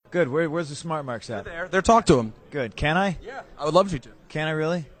Good. Where's the smart marks at? They're talk to him. Good. Can I? Yeah, I would love you to. Can I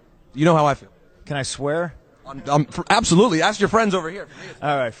really? You know how I feel. Can I swear? Absolutely. Ask your friends over here.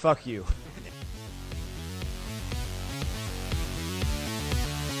 All right. Fuck you.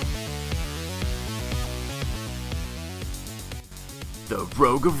 The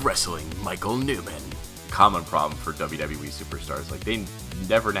Rogue of Wrestling, Michael Newman. Common problem for WWE superstars. Like, they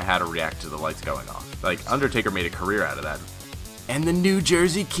never know how to react to the lights going off. Like, Undertaker made a career out of that. And the New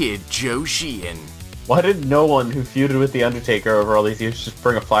Jersey Kid, Joe Sheehan. Why did no one who feuded with The Undertaker over all these years just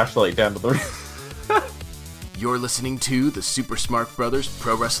bring a flashlight down to the ring? You're listening to the Super Smart Brothers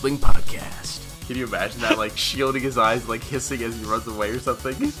Pro Wrestling Podcast. Can you imagine that, like, shielding his eyes, like, hissing as he runs away or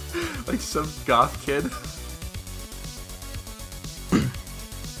something? Like some goth kid.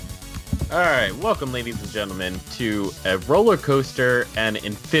 Alright, welcome ladies and gentlemen to a roller coaster and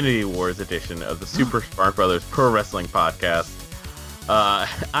Infinity Wars edition of the Super Smart Brothers Pro Wrestling Podcast.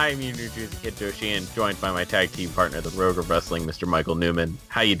 I'm your New Jersey Kid, Joe Sheehan, joined by my tag team partner, the Rogue of Wrestling, Mr. Michael Newman.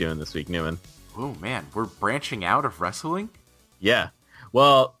 How you doing this week, Newman? Oh man, we're branching out of wrestling? Yeah.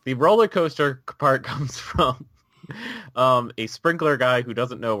 Well, the roller coaster part comes from a sprinkler guy who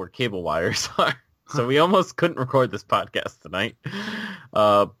doesn't know where cable wires are. So we almost couldn't record this podcast tonight.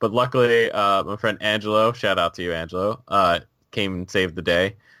 But luckily, my friend Angelo, shout out to you, Angelo, came and saved the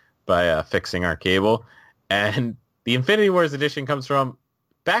day by fixing our cable. And the Infinity Wars edition comes from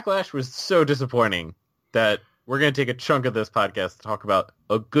Backlash was so disappointing that we're going to take a chunk of this podcast to talk about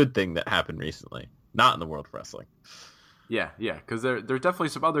a good thing that happened recently, not in the world of wrestling. Yeah, because there are definitely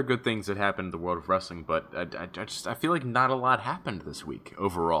some other good things that happened in the world of wrestling, but I feel like not a lot happened this week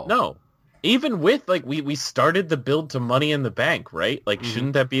overall. No. Even with, like, we started the build to Money in the Bank, right? Like,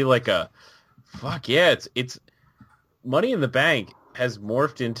 shouldn't that be like a, fuck yeah, it's Money in the Bank has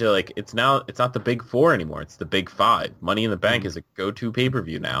morphed into, like, it's not the Big Four anymore, it's the Big Five. Money in the Bank is a go-to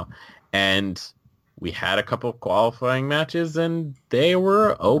pay-per-view now. And we had a couple of qualifying matches, and they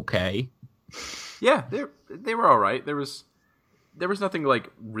were okay. Yeah, they were all right. There was nothing,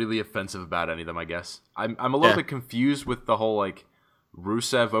 like, really offensive about any of them, I guess. I'm a little bit confused with the whole, like,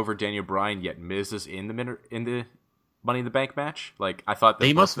 Rusev over Daniel Bryan, yet Miz is in the Money in the Bank match. Like, I thought that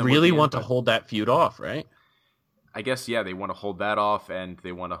they must really want to hold that feud off, right? I guess they want to hold that off, and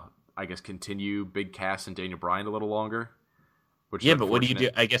they want to, I guess, continue Big Cass and Daniel Bryan a little longer. Which but what do you do?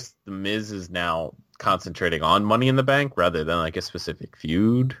 I guess the Miz is now concentrating on Money in the Bank rather than like a specific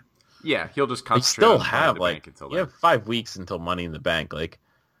feud. Yeah, he'll just concentrate. Still on have Money in the like Bank until you have 5 weeks until Money in the Bank. Like,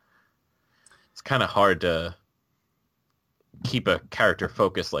 it's kind of hard to keep a character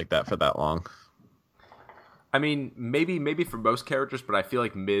focused like that for that long. I mean, maybe for most characters, but I feel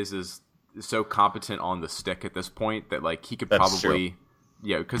like Miz is so competent on the stick at this point that, like, he could probably,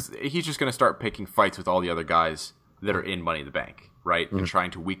 because he's just going to start picking fights with all the other guys that are in Money in the Bank, right? And trying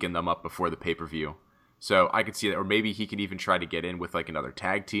to weaken them up before the pay-per-view. So I could see that, or maybe he could even try to get in with, like, another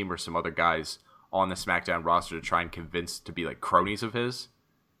tag team or some other guys on the SmackDown roster to try and convince to be, like, cronies of his,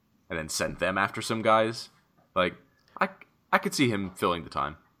 and then send them after some guys. Like, I could see him filling the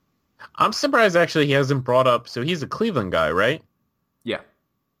time. I'm surprised, actually, he hasn't brought up... So he's a Cleveland guy, right? Yeah.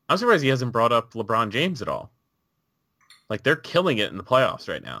 I'm surprised he hasn't brought up LeBron James at all. Like, they're killing it in the playoffs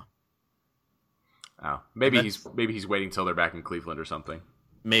right now. Oh, maybe he's waiting till they're back in Cleveland or something.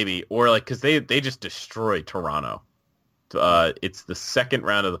 Maybe. Or, like, because they just destroyed Toronto. It's the second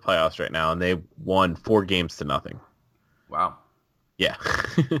round of the playoffs right now, and they won 4-0. Wow. Yeah.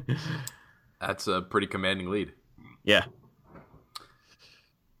 That's a pretty commanding lead. Yeah.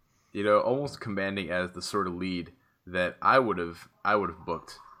 You know, almost commanding as the sort of lead that I would have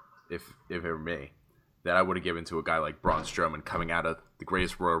booked if it were me, that I would have given to a guy like Braun Strowman coming out of the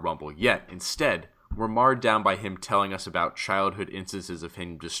Greatest Royal Rumble. Yet, instead, we're marred down by him telling us about childhood instances of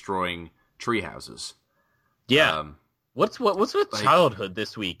him destroying treehouses. Yeah. What's with like, childhood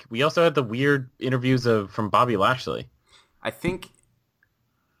this week? We also had the weird interviews from Bobby Lashley. I think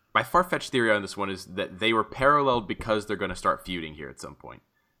my far-fetched theory on this one is that they were paralleled because they're going to start feuding here at some point.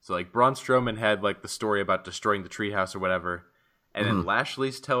 So, like, Braun Strowman had, like, the story about destroying the treehouse or whatever, and then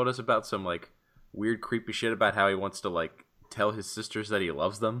Lashley's telling us about some, like, weird, creepy shit about how he wants to, like, tell his sisters that he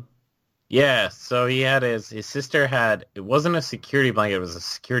loves them. Yeah, so he had his sister had, it wasn't a security blanket, it was a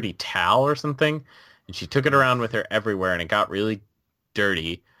security towel or something, and she took it around with her everywhere, and it got really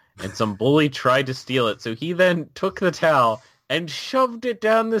dirty, and some bully tried to steal it, so he then took the towel and shoved it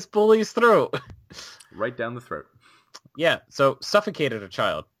down this bully's throat. Right down the throat. Yeah, so suffocated a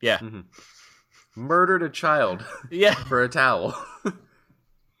child. Yeah. Mm-hmm. Murdered a child. Yeah. For a towel.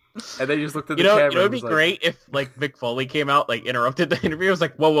 And they just looked at the camera. You know, it'd be great if, like, Mick Foley came out, like, interrupted the interview. It was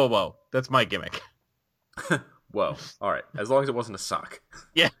like, whoa. That's my gimmick. Whoa. All right. As long as it wasn't a sock.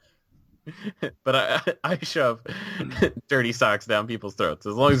 Yeah. But I shove dirty socks down people's throats.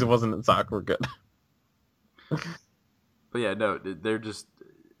 As long as it wasn't in sock, we're good. But yeah, no, they're just.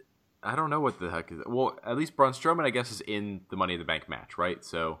 I don't know what the heck is. Well, at least Braun Strowman, I guess, is in the Money in the Bank match, right?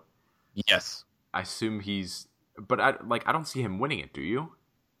 So Yes. I assume he's. But I don't see him winning it. Do you?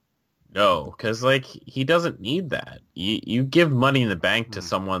 No, because like he doesn't need that. You give Money in the Bank to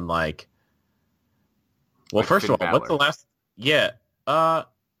someone like. Well, Like first Finn of all, what's the Balor. last? Yeah.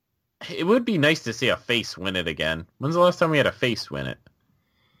 It would be nice to see a face win it again. When's the last time we had a face win it?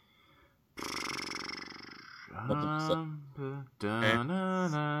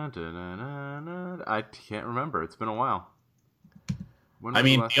 I can't remember. It's been a while. When I was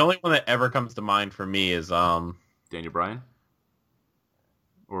mean, last- the only one that ever comes to mind for me is Daniel Bryan,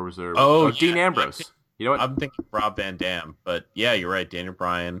 or was there? Oh, Dean yeah. Ambrose. You know what? I'm thinking Rob Van Dam, but yeah, you're right, Daniel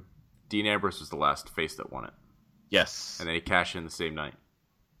Bryan. Dean Ambrose was the last face that won it, Yes. and then he cashed in the same night.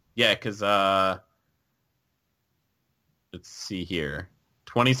 Yeah, because let's see here.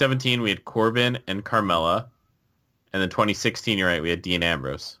 2017 we had Corbin and Carmella, and then 2016, you're right, we had Dean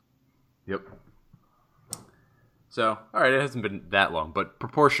Ambrose. Yep. So, all right, it hasn't been that long, but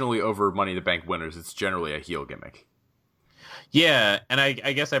proportionally over Money in the Bank winners, it's generally a heel gimmick. Yeah, and I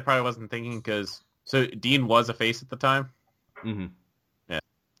guess I probably wasn't thinking because so Dean was a face at the time. Mm-hmm. Yeah.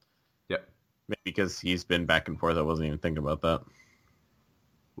 Yep. Maybe because he's been back and forth. I wasn't even thinking about that.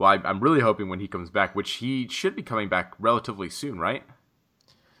 Well, I'm really hoping when he comes back, which he should be coming back relatively soon, right?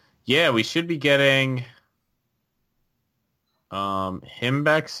 Yeah, we should be getting him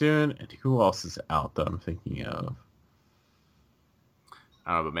back soon. And who else is out that I'm thinking of?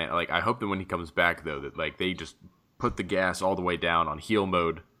 I don't know, but man, like I hope that when he comes back, though, that like they just put the gas all the way down on heel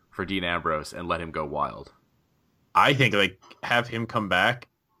mode for Dean Ambrose and let him go wild. I think like have him come back.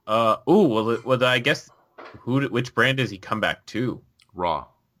 Well, I guess which brand does he come back to? Raw.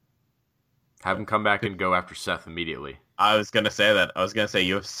 Have him come back and go after Seth immediately. I was gonna say that. I was gonna say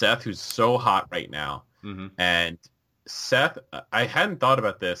you have Seth, who's so hot right now, Mm-hmm. and Seth. I hadn't thought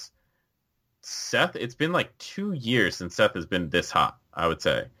about this. Seth, it's been like 2 years since Seth has been this hot. I would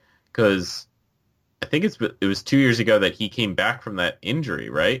say, because I think it was 2 years ago that he came back from that injury,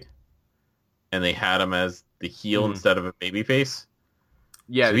 right? And they had him as the heel Mhm. instead of a babyface.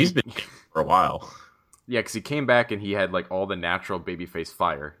 Yeah, So he's been for a while. Yeah, because he came back and he had like all the natural babyface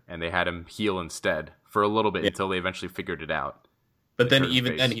fire, and they had him heel instead for a little bit Yeah. until they eventually figured it out. But then turned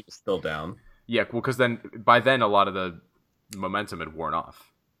even face. then he was still down. Yeah, well, because by then a lot of the momentum had worn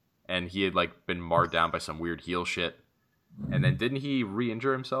off, and he had like been marred down by some weird heel shit. And then didn't he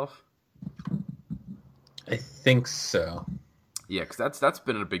re-injure himself? I think so. Yeah, because that's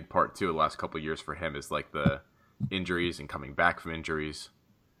been a big part too the last couple of years for him is like the injuries and coming back from injuries.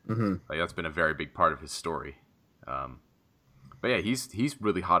 Mm-hmm. Like that's been a very big part of his story. But yeah, he's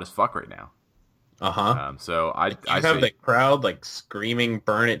really hot as fuck right now. Uh-huh. So I You I have say, the crowd like screaming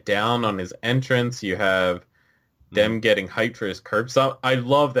 "Burn it down" on his entrance. You have them getting hyped for his curb stomp. I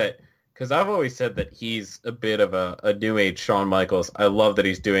love that because I've always said that he's a bit of a new age Shawn Michaels. I love that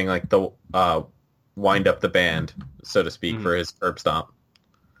he's doing like the wind up the band, so to speak, for his curb stomp.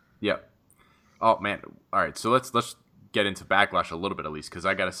 Yep. Oh man. All right. So let's get into Backlash a little bit at least, because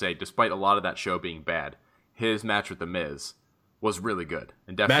I gotta say, despite a lot of that show being bad, his match with The Miz was really good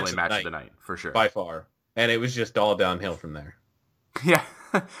and definitely match of the night for sure. By far. And it was just all downhill from there. Yeah.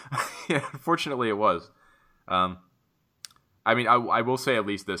 Yeah. Unfortunately, it was. I mean, I will say at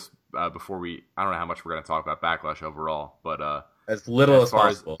least this before I don't know how much we're gonna talk about Backlash overall, but As little as far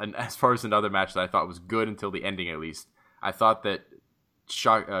possible. as far as another match that I thought was good until the ending, at least, I thought that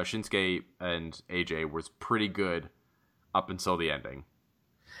Shinsuke and AJ was pretty good up until the ending.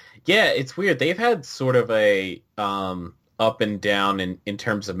 Yeah, it's weird. They've had sort of a up and down in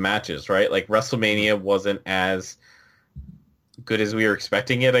terms of matches, right? Like WrestleMania wasn't as good as we were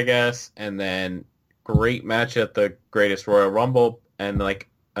expecting it, I guess. And then great match at the Greatest Royal Rumble and like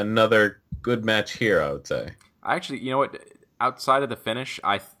another good match here, I would say. I actually, you know what? Outside of the finish,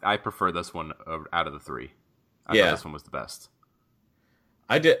 I prefer this one out of the three. I Yeah. thought this one was the best.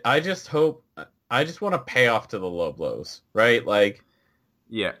 I just want to pay off to the low blows, right? Like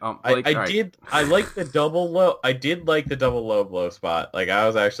Yeah, like, all right. I like the double low. I did like the double low blow spot. Like I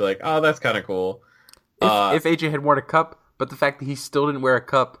was actually like, oh, that's kind of cool. If AJ had worn a cup, but the fact that he still didn't wear a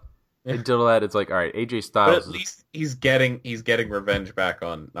cup until that, it's like, all right, AJ But Styles. at least he's getting revenge back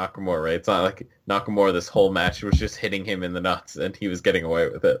on Nakamura, right? It's not like Nakamura this whole match was just hitting him in the nuts and he was getting away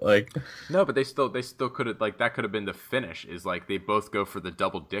with it. Like No, but they still could have, like, that could have been the finish. Is like they both go for the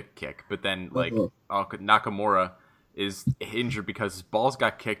double dick kick, but then like Nakamura is injured because his balls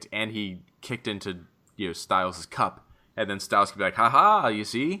got kicked and he kicked into Styles' cup, and then Styles could be like, haha, you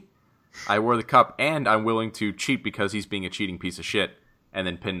see. I wore the cup, and I'm willing to cheat because he's being a cheating piece of shit, and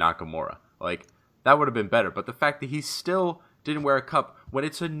then pin Nakamura. Like, that would have been better. But the fact that he still didn't wear a cup when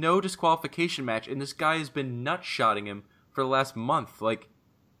it's a no disqualification match, and this guy has been nut-shotting him for the last month. Like,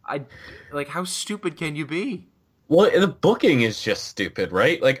 how stupid can you be? Well, the booking is just stupid,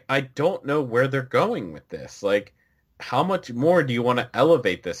 right? Like, I don't know where they're going with this. Like, how much more do you want to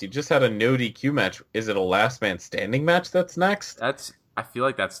elevate this? You just had a no DQ match. Is it a last man standing match that's next? I feel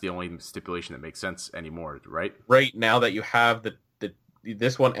like that's the only stipulation that makes sense anymore, right? Right now that you have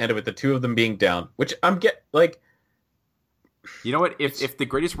this one ended with the two of them being down, which You know what? If the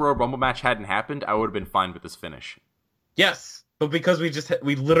Greatest Royal Rumble match hadn't happened, I would have been fine with this finish. Yes, but because we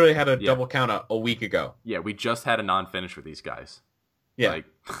literally had a double count a week ago. Yeah, we just had a non-finish with these guys. Yeah,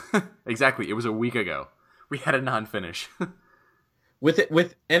 like, exactly. It was a week ago. We had a non-finish. and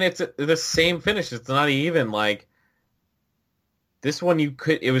it's the same finish. It's not even like this one.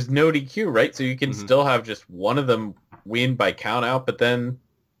 It was no DQ, right? So you can still have just one of them win by count out, but then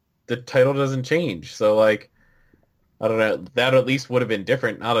the title doesn't change. So like, I don't know. That at least would have been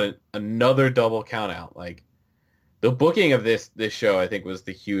different. Not another double count out. Like the booking of this show, I think was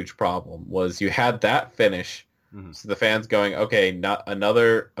the huge problem. Was you had that finish, so the fans going, okay, not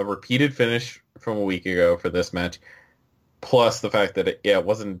a repeated finish from a week ago for this match, plus the fact that it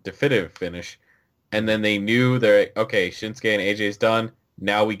wasn't a definitive finish, and then they knew okay, Shinsuke and AJ's done.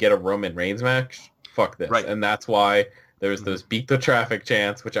 Now we get a Roman Reigns match. Fuck this, right? And that's why there was those beat the traffic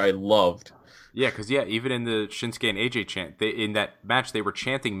chants, which I loved. Yeah, because even in the Shinsuke and AJ chant, in that match, they were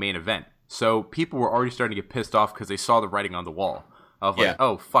chanting main event. So people were already starting to get pissed off because they saw the writing on the wall of like,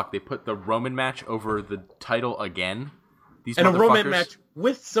 oh fuck, they put the Roman match over the title again. These and a Roman match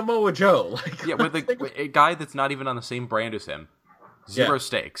with Samoa Joe, like with a guy that's not even on the same brand as him. Zero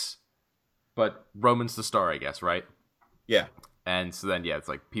stakes, but Roman's the star, I guess, right? Yeah. And so then it's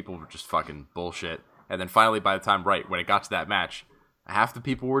like people were just fucking bullshit. And then finally, by the time when it got to that match, half the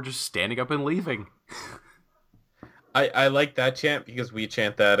people were just standing up and leaving. I like that chant because we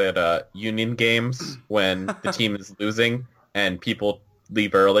chant that at union games when the team is losing and people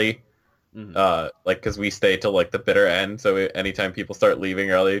leave early. Because we stay till like the bitter end. So anytime people start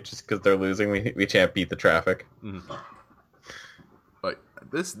leaving early just because they're losing, we chant beat the traffic. But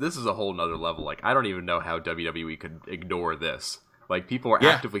this is a whole nother level. Like, I don't even know how WWE could ignore this. Like, people are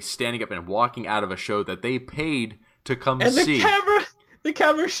actively standing up and walking out of a show that they paid to come see. And the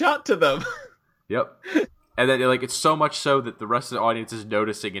camera shot to them. Yep. And then, like, it's so much so that the rest of the audience is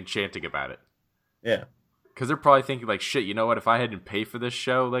noticing and chanting about it. Yeah. Because they're probably thinking, like, shit, you know what? If I hadn't paid for this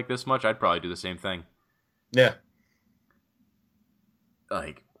show, like, this much, I'd probably do the same thing. Yeah.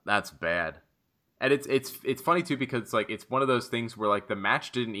 Like, that's bad. And it's funny, too, because, like, it's one of those things where, like, the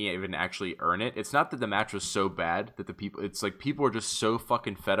match didn't even actually earn it. It's not that the match was so bad that it's like people are just so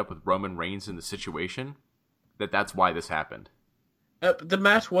fucking fed up with Roman Reigns in the situation that's why this happened. The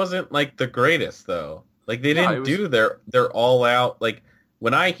match wasn't, like, the greatest, though. Like, they didn't do their all-out, like,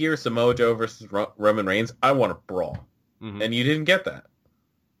 when I hear Samoa Joe versus Roman Reigns, I want a brawl. And you didn't get that.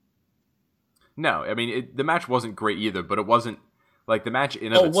 No, I mean, the match wasn't great either, but it wasn't, like, the match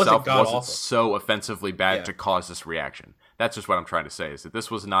in of itself wasn't so offensively bad to cause this reaction. That's just what I'm trying to say, is that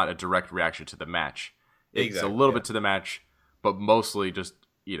this was not a direct reaction to the match. It's a little bit to the match, but mostly just,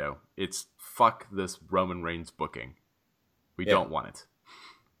 it's fuck this Roman Reigns booking. We don't want it.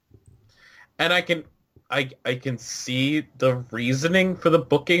 And I can see the reasoning for the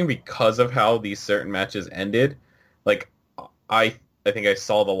booking because of how these certain matches ended. Like, I think I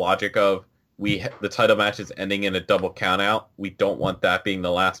saw the logic of the title match is ending in a double count out. We don't want that being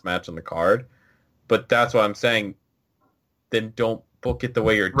the last match on the card. But that's what I'm saying. Then don't book it the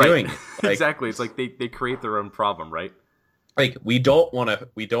way you're doing it. Like, exactly. It's like they create their own problem, right? Like, we don't want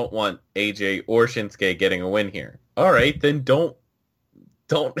AJ or Shinsuke getting a win here. All right, then don't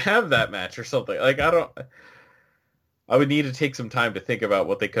have that match or something. Like, I would need to take some time to think about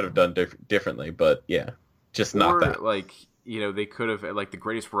what they could have done differently, but yeah, just not that. Like, they could have, like, the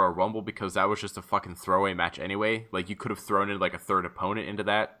Greatest Royal Rumble, because that was just a fucking throwaway match anyway. Like, you could have thrown in, like, a third opponent into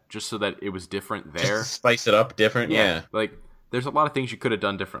that just so that it was different there. Just spice it up different, yeah. Like, there's a lot of things you could have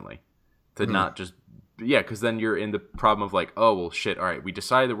done differently to not just... Yeah, because then you're in the problem of, like, oh, well, shit, all right, we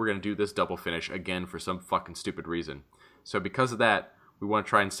decided that we're going to do this double finish again for some fucking stupid reason. So because of that, we want to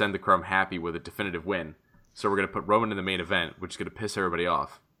try and send the crowd happy with a definitive win. So we're going to put Roman in the main event, which is going to piss everybody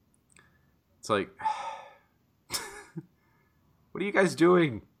off. It's like, what are you guys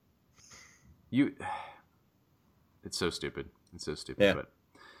doing? It's so stupid. But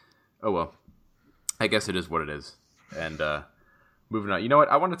oh well, I guess it is what it is. And moving on. You know what?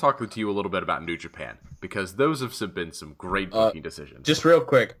 I want to talk to you a little bit about New Japan because those have been some great booking decisions. Just real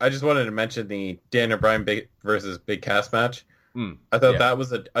quick, I just wanted to mention the Daniel Bryan versus Big Cass match. I thought that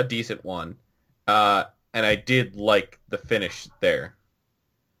was a decent one. And I did like the finish there.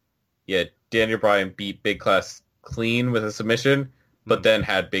 Yeah, Daniel Bryan beat Big Cass clean with a submission, but then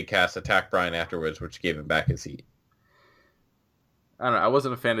had Big Cass attack Bryan afterwards, which gave him back his heat. I don't know. I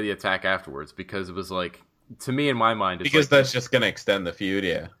wasn't a fan of the attack afterwards because it was like, to me in my mind, it's because like, that's just going to extend the feud,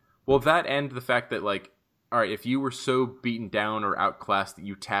 yeah. Well, that and the fact that, like, all right, if you were so beaten down or outclassed that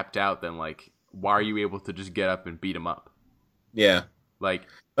you tapped out, then, like, why are you able to just get up and beat him up? Yeah. Like,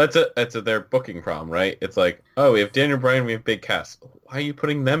 that's their booking problem, right? It's like, oh, we have Daniel Bryan, we have Big Cass. Why are you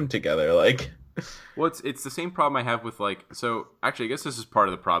putting them together? Like, well, it's the same problem I have with, like, so actually, I guess this is part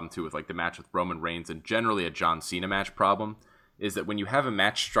of the problem too with, like, the match with Roman Reigns and generally a John Cena match problem is that when you have a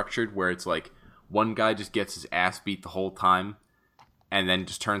match structured where it's like one guy just gets his ass beat the whole time and then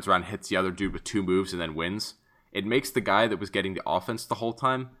just turns around, hits the other dude with 2 moves and then wins, it makes the guy that was getting the offense the whole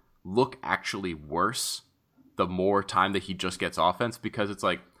time look actually worse the more time that he just gets offense, because it's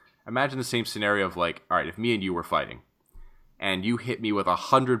like, imagine the same scenario of like, all right, if me and you were fighting and you hit me with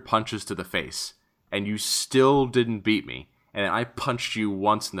 100 punches to the face and you still didn't beat me and then I punched you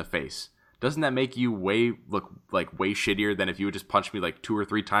once in the face, doesn't that make you look way shittier than if you would just punch me like 2 or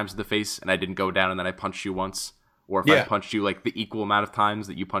 3 times in the face and I didn't go down and then I punched you once? Or if I punched you like the equal amount of times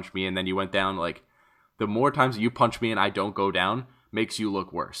that you punched me and then you went down, like the more times that you punch me and I don't go down makes you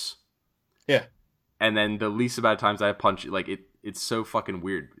look worse. Yeah. And then the least amount of times I punch, like it's so fucking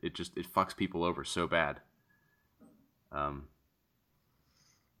weird. It fucks people over so bad. I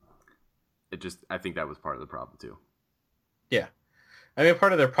think that was part of the problem too. Yeah. I mean,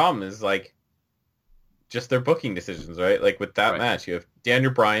 part of their problem is like just their booking decisions, right? Like with that match, you have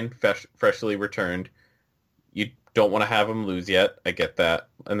Daniel Bryan freshly returned. You don't want to have him lose yet. I get that.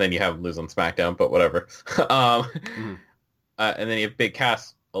 And then you have him lose on SmackDown, but whatever. And then you have Big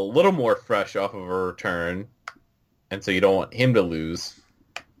Cass a little more fresh off of a return. And so you don't want him to lose.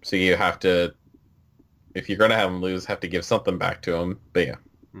 So you have to, if you're going to have him lose, have to give something back to him. But yeah.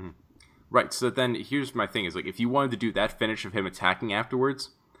 Right, so then here's my thing, is like if you wanted to do that finish of him attacking afterwards,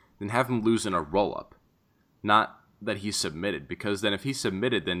 then have him lose in a roll-up. Not that he's submitted, because then if he's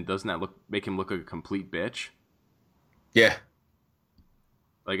submitted, then doesn't that make him look like a complete bitch? Yeah.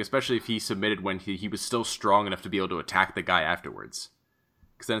 Like, especially if he submitted when he was still strong enough to be able to attack the guy afterwards.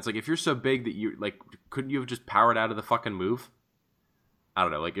 Because then it's like, if you're so big that you, like, couldn't you have just powered out of the fucking move? I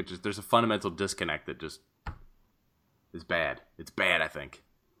don't know, like, there's a fundamental disconnect that just is bad. It's bad, I think.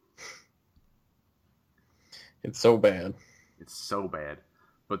 It's so bad. It's so bad.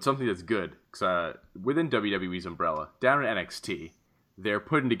 But something that's good, because within WWE's umbrella, down at NXT, they're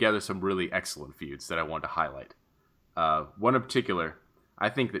putting together some really excellent feuds that I want to highlight. One in particular, I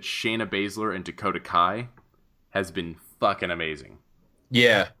think that Shayna Baszler and Dakota Kai has been fucking amazing.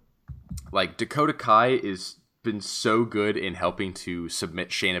 Yeah. Like, Dakota Kai has been so good in helping to submit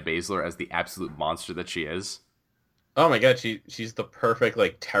Shayna Baszler as the absolute monster that she is. Oh my god, she's the perfect,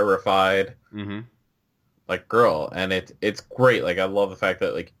 like, terrified... like girl, and it's great. Like I love the fact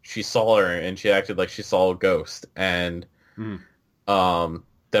that like she saw her and she acted like she saw a ghost, and then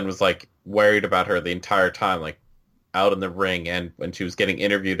was like worried about her the entire time, like out in the ring and when she was getting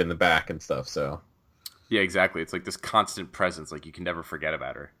interviewed in the back and stuff. So yeah, exactly. It's like this constant presence, like you can never forget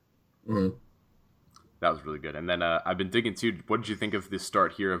about her. That was really good. And then I've been digging too. What did you think of the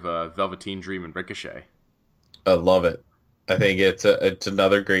start here of Velveteen Dream and Ricochet? I love it. I think it's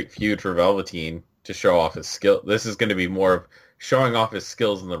another great feud for Velveteen to show off his skill. This is going to be more of showing off his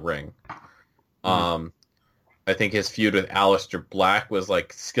skills in the ring. I think his feud with Aleister Black was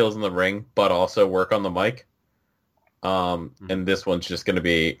like skills in the ring, but also work on the mic. And this one's just going to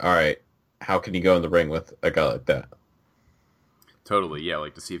be, all right, how can you go in the ring with a guy like that? Totally, yeah.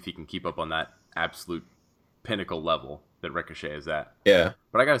 Like to see if he can keep up on that absolute pinnacle level that Ricochet is at. Yeah.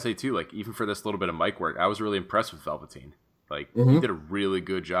 But I got to say too, like even for this little bit of mic work, I was really impressed with Velveteen. Like, he did a really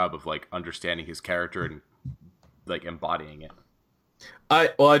good job of, like, understanding his character and, like, embodying it.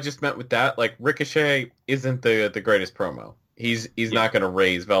 I just meant with that, like, Ricochet isn't the greatest promo. He's not going to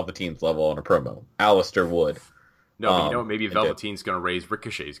raise Velveteen's level on a promo. Alistair would. No, but you know what? Maybe Velveteen's going to raise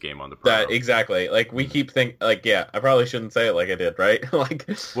Ricochet's game on the promo. Exactly. Like, we keep thinking, like, yeah, I probably shouldn't say it like I did, right? Like,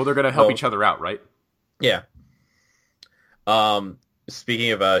 well, they're going to help each other out, right? Yeah.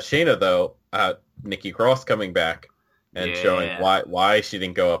 Speaking of Shayna, though, Nikki Cross coming back. And showing why she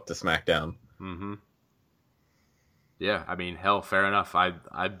didn't go up to SmackDown. Yeah, I mean, hell, fair enough.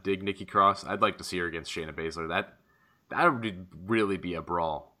 I dig Nikki Cross. I'd like to see her against Shayna Baszler. That would really be a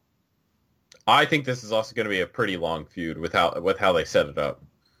brawl. I think this is also going to be a pretty long feud with how they set it up.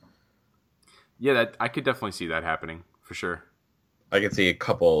 Yeah, that I could definitely see that happening for sure. I could see a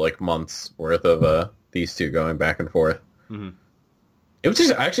couple like months worth of these two going back and forth. Mm-hmm. It was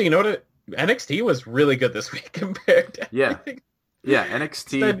just actually, you know what? NXT was really good this week compared to everything. Yeah,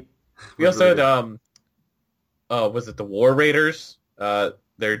 NXT. We also had was it the War Raiders?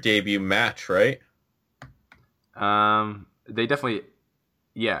 Their debut match, right? They definitely,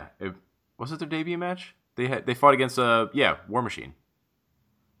 yeah. Was it their debut match? They fought against War Machine.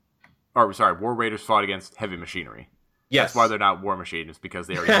 Or sorry, War Raiders fought against Heavy Machinery. Yes. That's why they're not War Machine. It's because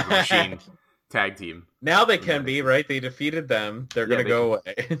they are Heavy Machine tag team. Now they can be, right? They defeated them. They're gonna go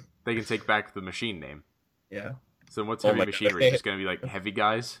away. They can take back the machine name. Yeah. So what's Heavy Machinery? Just gonna be like heavy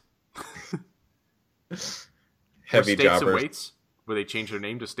guys. Heavy Stakes jobbers. and Weights? Where they change their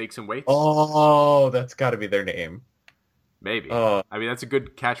name to Stakes and Weights? Oh, that's got to be their name. Maybe. Oh. I mean, that's a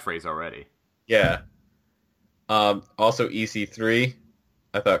good catchphrase already. Yeah. Also, EC3,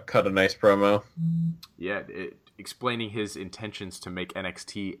 I thought cut a nice promo. Yeah, explaining his intentions to make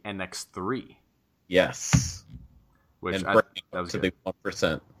NXT NX3. Yes. Which that was to good. the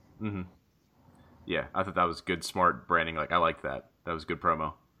 1%. Mm-hmm. Yeah, I thought that was good, smart branding. Like, I liked that. That was a good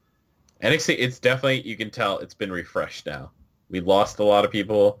promo. NXT, it's definitely, you can tell it's been refreshed now. We lost a lot of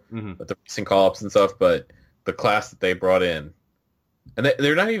people with the recent call-ups and stuff, but the class that they brought in, and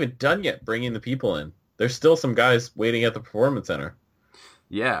they're not even done yet bringing the people in. There's still some guys waiting at the Performance Center.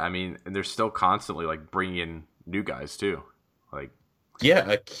 Yeah, I mean, and they're still constantly, like, bringing in new guys, too. Like,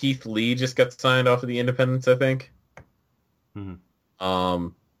 yeah, Keith Lee just got signed off of the Independents, I think. Mm-hmm.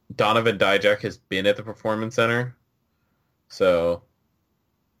 Donovan Dijak has been at the Performance Center, so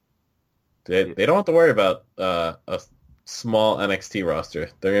they don't have to worry about a small NXT roster.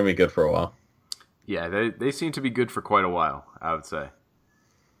 They're gonna be good for a while. Yeah, they seem to be good for quite a while, I would say.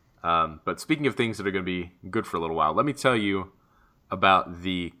 But speaking of things that are going to be good for a little while, let me tell you about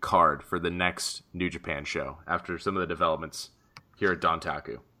the card for the next New Japan show after some of the developments here at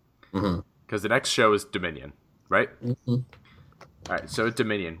Dontaku. Because the next show is Dominion, right? All right, so at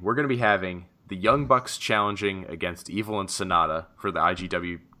Dominion, we're going to be having the Young Bucks challenging against Evil and Sonata for the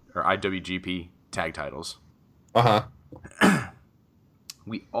IWGP tag titles.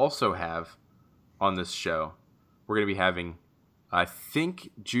 We also have on this show, we're going to be having, I think,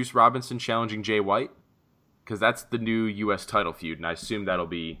 Juice Robinson challenging Jay White, because that's the new U.S. title feud, and I assume that'll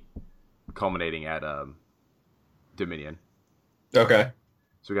be culminating at Dominion. Okay.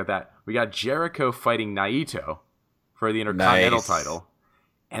 So we got that. We got Jericho fighting Naito for the Intercontinental title,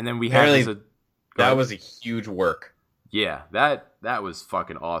 and then we have that was a huge work. Yeah, that was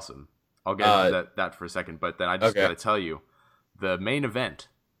fucking awesome. I'll get into that for a second, but then I just got to tell you, the main event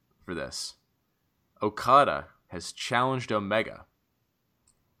for this, Okada has challenged Omega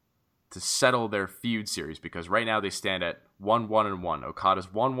to settle their feud series, because right now they stand at 1-1-1. Okada's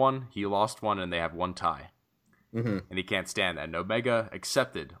 1-1, he lost one, and they have one tie. And he can't stand that. And Omega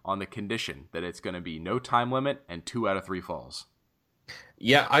accepted on the condition that it's going to be no time limit and 2 out of 3 falls.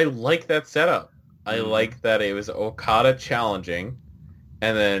 Yeah, I like that setup. I like that it was Okada challenging,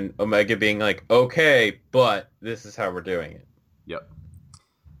 and then Omega being like, okay, but this is how we're doing it. Yep.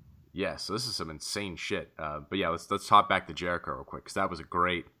 Yeah, so this is some insane shit. But yeah, let's hop back to Jericho real quick, because that was a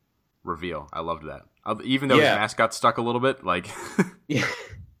great reveal. I loved that. Even though his mask got stuck a little bit, like... Yeah.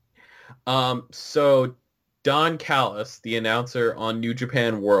 So Don Callis, the announcer on New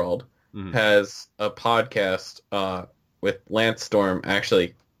Japan World, has a podcast with Lance Storm.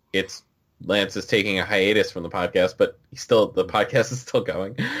 Actually, Lance is taking a hiatus from the podcast, but the podcast is still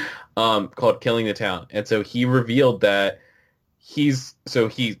going, called Killing the Town. And so he revealed that he's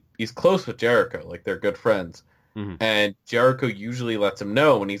close with Jericho, like they're good friends. And Jericho usually lets him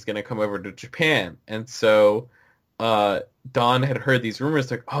know when he's going to come over to Japan. And so Don had heard these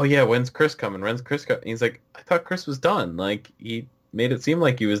rumors, like, oh yeah, when's Chris coming? And he's like, I thought Chris was done. Like, he made it seem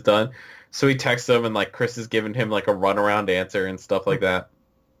like he was done. So he texts him, and like Chris is giving him like a runaround answer and stuff like that.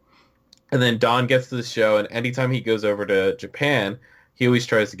 And then Don gets to the show, and anytime he goes over to Japan, he always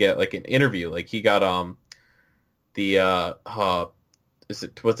tries to get like an interview. Like he got was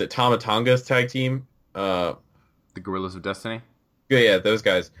it Tama Tonga's tag team? The Gorillas of Destiny? Yeah, those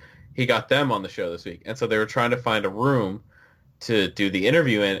guys. He got them on the show this week. And so they were trying to find a room to do the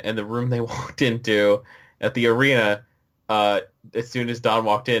interview in, and the room they walked into at the arena, as soon as Don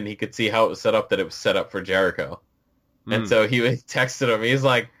walked in, he could see how it was set up, that it was set up for Jericho. And so he texted him. He's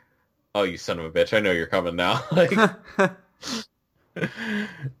like, oh, you son of a bitch, I know you're coming now. Like,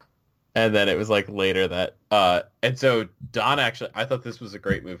 and then it was like later that, and so Don actually, I thought this was a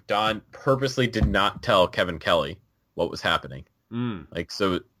great move. Don purposely did not tell Kevin Kelly what was happening. Like,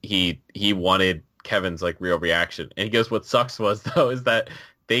 so he wanted Kevin's like real reaction. And he goes, what sucks was though is that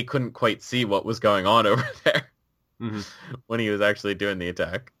they couldn't quite see what was going on over there when he was actually doing the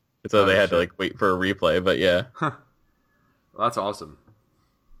attack. So they had to like wait for a replay, but yeah. Well, that's awesome.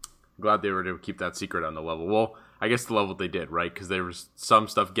 Glad they were able to keep that secret on the level. Well, I guess the level they did, right? Because there was some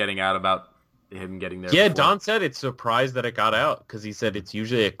stuff getting out about him getting there. Yeah, before. Don said it's surprised that it got out because he said it's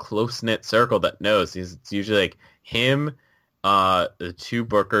usually a close-knit circle that knows. It's usually like him, the two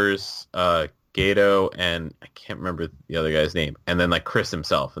bookers, Gato, and I can't remember the other guy's name, and then like Chris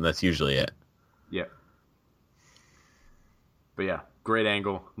himself, and that's usually it. Yeah. But yeah, great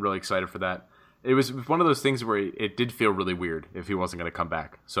angle. I'm really excited for that. It was one of those things where it did feel really weird if he wasn't going to come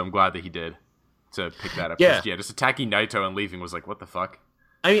back. So I'm glad that he did to pick that up. Yeah. Yeah, just attacking Naito and leaving was like, what the fuck?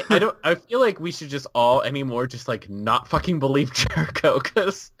 I mean, I feel like we should just all anymore just like not fucking believe Jericho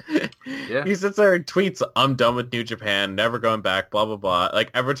because he sits there and tweets, "I'm done with New Japan, never going back," blah blah blah.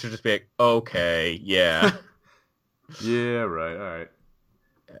 Like everyone should just be like, "Okay, yeah, yeah, right, all right."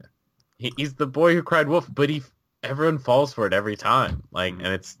 Yeah. He's the boy who cried wolf, but everyone falls for it every time. Like,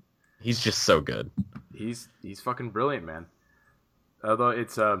 and he's just so good. He's fucking brilliant, man. Although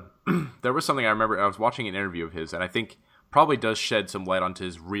it's there was something I remember. I was watching an interview of his, and I think probably does shed some light onto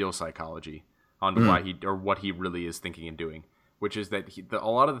his real psychology, on why what he really is thinking and doing, which is that a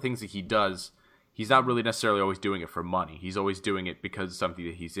lot of the things that he does, he's not really necessarily always doing it for money. He's always doing it because it's something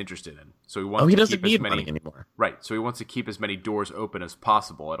that he's interested in. So he wants. He to doesn't keep need money anymore. Right. So he wants to keep as many doors open as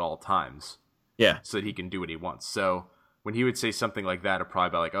possible at all times. Yeah. So that he can do what he wants. So when he would say something like that, or probably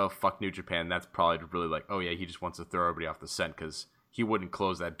about like, "Oh, fuck New Japan," that's probably really like, "Oh yeah, he just wants to throw everybody off the scent," because he wouldn't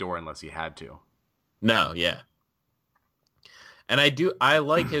close that door unless he had to. No, yeah. And I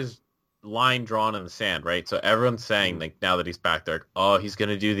like his line drawn in the sand, right? So everyone's saying, like, now that he's back there, oh, he's going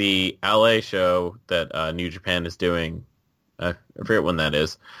to do the LA show that New Japan is doing. I forget when that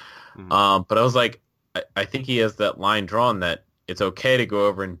is. But I was like, I think he has that line drawn that it's okay to go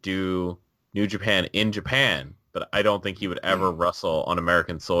over and do New Japan in Japan, but I don't think he would ever wrestle on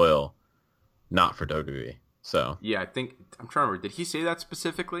American soil, not for WWE. So yeah, I'm trying to remember. Did he say that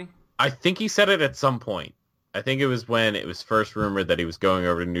specifically? I think he said it at some point. I think it was when it was first rumored that he was going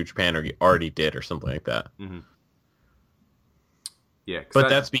over to New Japan, or he already did, or something like that. Yeah, but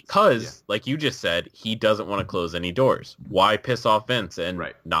that's because, like you just said, he doesn't want to close any doors. Why piss off Vince and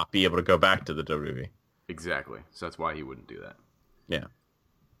not be able to go back to the WWE? Exactly. So that's why he wouldn't do that. Yeah.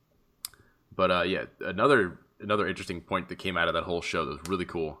 But yeah, another interesting point that came out of that whole show that was really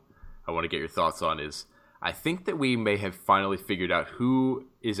cool, I want to get your thoughts on, is I think that we may have finally figured out who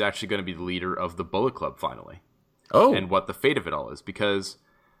is actually going to be the leader of the Bullet Club finally. Oh. And what the fate of it all is. Because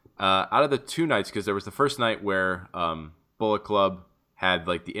out of the two nights, because there was the first night where Bullet Club had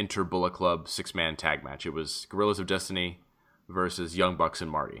like the Inter-Bullet Club 6-man tag match. It was Guerrillas of Destiny versus Young Bucks and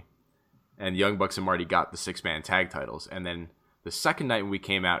Marty. And Young Bucks and Marty got the 6-man tag titles. And then the second night when we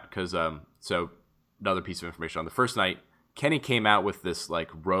came out, because, so another piece of information. On the first night, Kenny came out with this like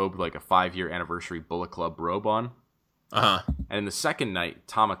robe, like a 5-year anniversary Bullet Club robe on. And in the second night,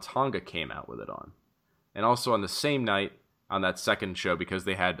 Tama Tonga came out with it on. And also on the same night, on that second show, because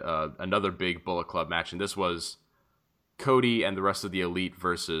they had another big Bullet Club match, and this was Cody and the rest of the Elite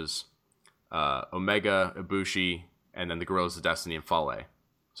versus Omega, Ibushi, and then the Guerrillas of Destiny and Fale.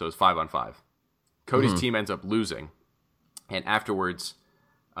 So it was 5-on-5. Cody's team ends up losing, and afterwards,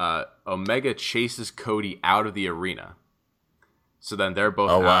 Omega chases Cody out of the arena. So then they're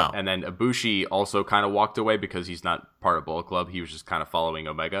both out, wow. And then Ibushi also kind of walked away because he's not part of Bullet Club. He was just kind of following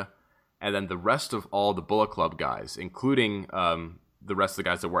Omega. And then the rest of all the Bullet Club guys, including the rest of the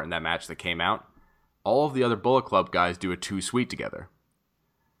guys that weren't in that match that came out, all of the other Bullet Club guys do a 2-sweet together.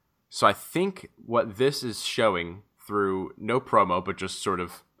 So I think what this is showing through no promo, but just sort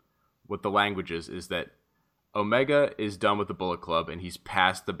of what the language is that Omega is done with the Bullet Club and he's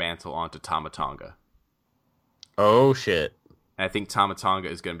passed the mantle on to Tama Tonga. Oh, shit. And I think Tama Tonga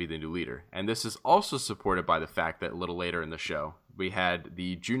is going to be the new leader. And this is also supported by the fact that a little later in the show, we had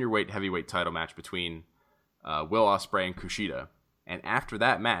the junior weight heavyweight title match between Will Ospreay and Kushida. And after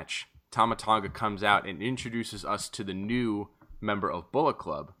that match, Tama Tonga comes out and introduces us to the new member of Bullet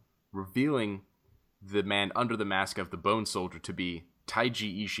Club, revealing the man under the mask of the Bone Soldier to be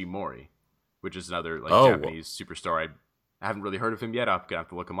Taiji Ishimori, which is another Japanese superstar. I haven't really heard of him yet. I'm going to have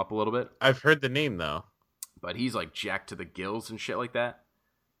to look him up a little bit. I've heard the name, though. But he's like jacked to the gills and shit like that.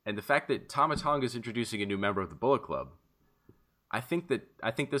 And the fact that Tama Tonga is introducing a new member of the Bullet Club, I think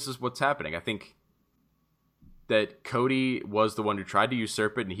this is what's happening. I think that Cody was the one who tried to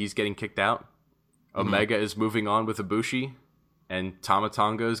usurp it and he's getting kicked out. Omega is moving on with Ibushi, and Tama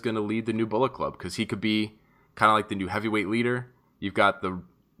Tonga is going to lead the new Bullet Club because he could be kind of like the new heavyweight leader. You've got the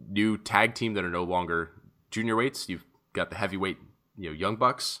new tag team that are no longer junior weights. You've got the heavyweight, Young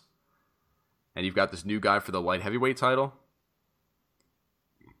Bucks. And you've got this new guy for the light heavyweight title.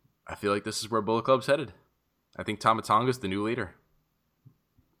 I feel like this is where Bullet Club's headed. I think Tama Tonga's the new leader.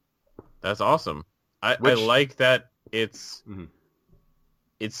 That's awesome. I like that it's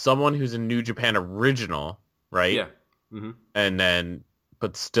someone who's a New Japan original, right? Yeah. Mm-hmm. And then,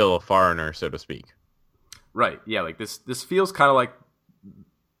 but still a foreigner, so to speak. Right. Yeah. Like this feels kind of like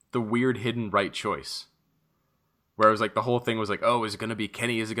the weird hidden right choice. Where it was like the whole thing was like, oh, is it going to be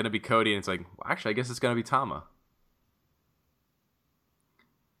Kenny? Is it going to be Cody? And it's like, well, actually, I guess it's going to be Tama.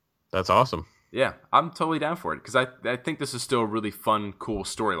 That's awesome. Yeah, I'm totally down for it because I think this is still a really fun, cool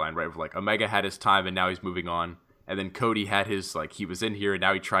storyline, right? Where like Omega had his time and now he's moving on, and then Cody had his he was in here and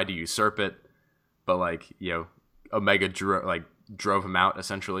now he tried to usurp it, but Omega drove him out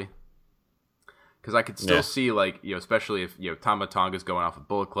essentially. Because I could still see especially if Tama Tonga's going off of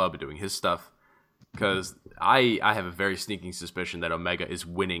Bullet Club and doing his stuff. Because I have a very sneaking suspicion that Omega is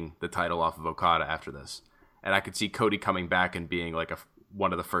winning the title off of Okada after this, and I could see Cody coming back and being like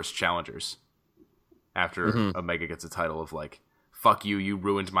one of the first challengers. After Omega gets a title of fuck you, you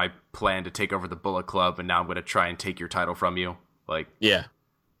ruined my plan to take over the Bullet Club, and now I'm going to try and take your title from you. That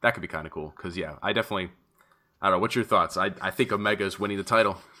could be kind of cool. Because, I don't know. What's your thoughts? I think Omega is winning the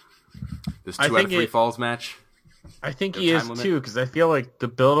title. This 2 out of 3 falls match. I think he is, too, because I feel like the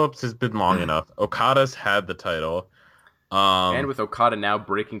build-ups has been long enough. Okada's had the title. And with Okada now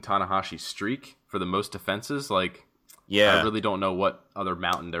breaking Tanahashi's streak for the most defenses, I really don't know what other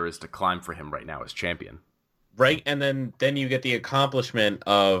mountain there is to climb for him right now as champion. Right, and then you get the accomplishment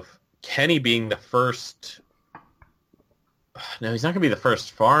of Kenny being the first... No, he's not going to be the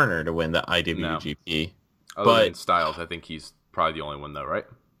first foreigner to win the IWGP. No. Other than Styles, I think he's probably the only one, though, right?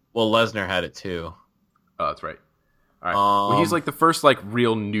 Well, Lesnar had it, too. Oh, that's right. All right. Well, he's the first,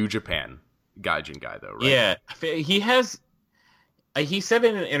 real New Japan Gaijin guy, though, right? Yeah. He has... He said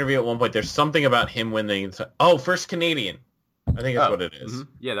in an interview at one point, there's something about him winning. Oh, first Canadian. I think that's what it is.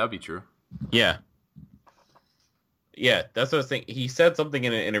 Mm-hmm. Yeah, that would be true. Yeah. Yeah, that's what I was thinking. He said something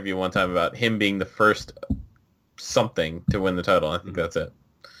in an interview one time about him being the first something to win the title. I think that's it.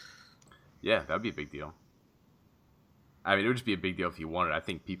 Yeah, that would be a big deal. I mean, it would just be a big deal if he won it. I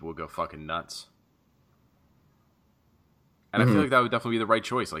think people would go fucking nuts. And I feel like that would definitely be the right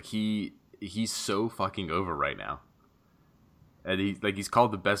choice. He's so fucking over right now. And he's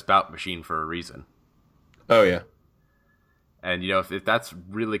called the best bout machine for a reason. Oh yeah. And if that's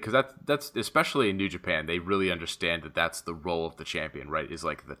really, because that's especially in New Japan, they really understand that that's the role of the champion, right? Is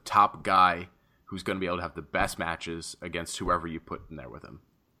the top guy who's going to be able to have the best matches against whoever you put in there with him.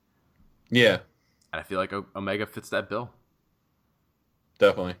 Yeah. And I feel like Omega fits that bill.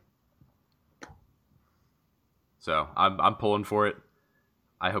 Definitely. So I'm pulling for it.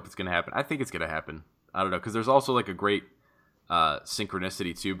 I hope it's going to happen. I think it's going to happen. I don't know, because there's also a great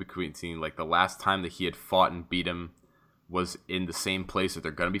synchronicity too between the last time that he had fought and beat him was in the same place that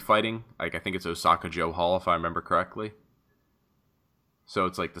they're going to be fighting. I think it's Osaka Joe Hall, if I remember correctly. So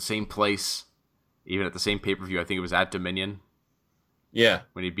it's the same place, even at the same pay-per-view. I think it was at Dominion. Yeah.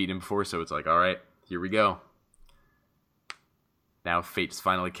 When he beat him before, so it's all right, here we go. Now fate's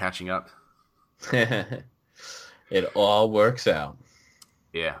finally catching up. It all works out.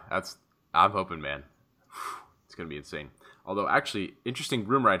 Yeah, I'm hoping, man. It's going to be insane. Although, actually, interesting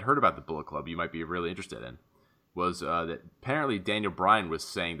rumor I'd heard about the Bullet Club you might be really interested in was that apparently Daniel Bryan was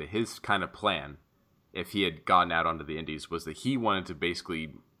saying that his kind of plan, if he had gotten out onto the Indies, was that he wanted to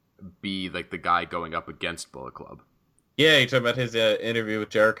basically be the guy going up against Bullet Club. Yeah, you talking about his interview with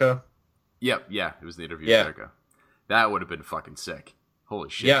Jericho? Yep, yeah, it was the interview with Jericho. That would have been fucking sick. Holy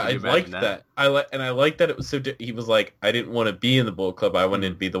shit! Yeah, I liked that. I liked that it was so. He was like, I didn't want to be in the Bullet Club. I wanted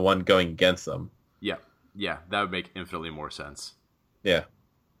to be the one going against them. Yeah, that would make infinitely more sense. Yeah.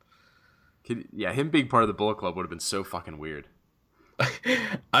 Him being part of the Bullet Club would have been so fucking weird.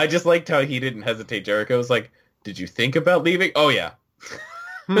 I just liked how he didn't hesitate. Jericho was like, did you think about leaving? Oh, yeah.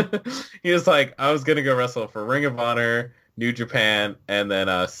 He was like, I was going to go wrestle for Ring of Honor, New Japan, and then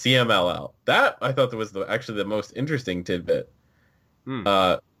CMLL. That, I thought, was actually the most interesting tidbit.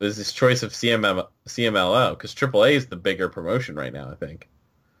 Was his choice of CMLL, because AAA is the bigger promotion right now, I think.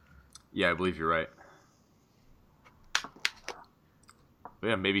 Yeah, I believe you're right.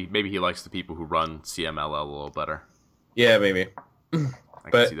 Yeah, maybe he likes the people who run CMLL a little better. Yeah, maybe.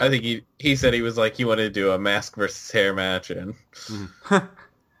 But I think he said he was like, he wanted to do a mask versus hair match. And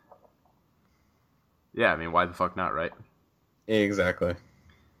yeah, I mean, why the fuck not, right? Exactly.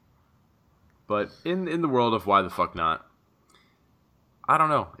 But in the world of why the fuck not, I don't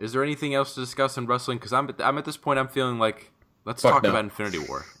know. Is there anything else to discuss in wrestling? Because I'm at this point, I'm feeling like Let's Fuck talk no. about Infinity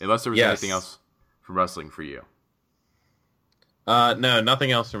War. Unless there was Yes. anything else from wrestling for you. No,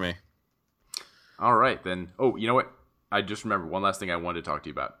 nothing else for me. All right, then. Oh, you know what? I just remembered one last thing I wanted to talk to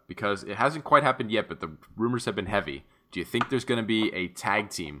you about. Because it hasn't quite happened yet, but the rumors have been heavy. Do you think there's going to be a tag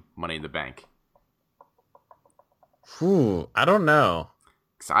team Money in the Bank? Ooh, I don't know.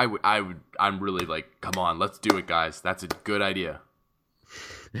 Because I'm really like, come on, let's do it, guys. That's a good idea.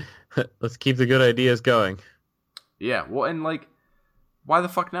 Let's keep the good ideas going. Yeah, well, and like, why the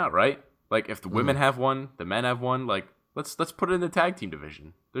fuck not, right? Like, if the women have one, the men have one, like, let's put it in the tag team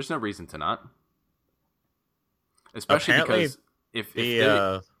division. There's no reason to not. Especially Apparently,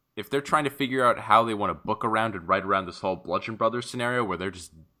 because if they're trying to figure out how they want to book around and write around this whole Bludgeon Brothers scenario where they're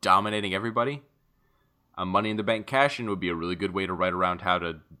just dominating everybody, a Money in the Bank cash-in would be a really good way to write around how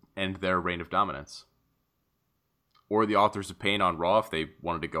to end their reign of dominance. Or the Authors of Pain on Raw if they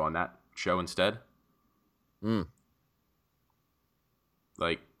wanted to go on that show instead.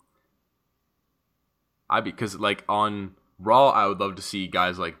 Like, because like on Raw, I would love to see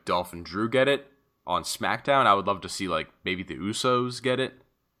guys like Dolph and Drew get it. On SmackDown, I would love to see like maybe the Usos get it.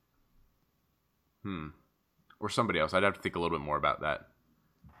 Or somebody else. I'd have to think a little bit more about that.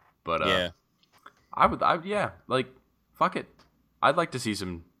 But Yeah. like fuck it. I'd like to see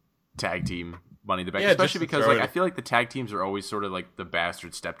some tag team Money in the Bank, Yeah, especially just to because throw like it- I feel like the tag teams are always sort of like the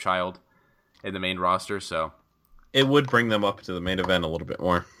bastard stepchild in the main roster. So It would bring them up to the main event a little bit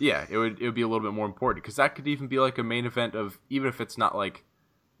more. yeah, it would be a little bit more important because that could even be like a main event of, even if it's not like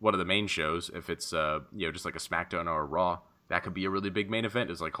one of the main shows, if it's just like a SmackDown or a Raw, that could be a really big main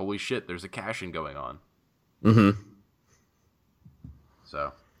event. It's like, holy shit, there's a cash-in going on. Mm-hmm.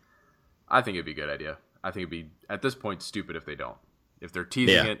 So I think it'd be a good idea. I think it'd be, at this point, stupid if they don't. If they're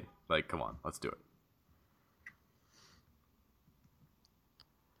teasing Yeah. it, like, come on, let's do it.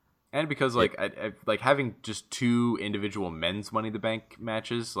 And because like I like having just two individual men's Money in the Bank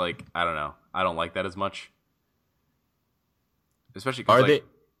matches, like, I don't know, I don't like that as much. Especially because Are like, they?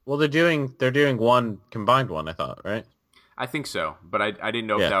 Well, they're doing one combined one. I thought, right? I think so, but I didn't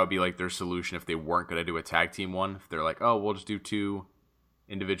know Yeah. if that would be like their solution if they weren't going to do a tag team one. If they're like, oh, we'll just do two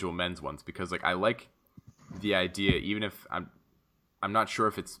individual men's ones, because like I like the idea, even if I'm not sure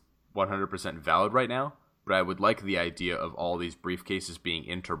if it's 100% valid right now, but I would like the idea of all these briefcases being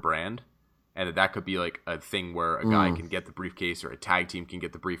inter-brand, and that could be like a thing where a guy can get the briefcase or a tag team can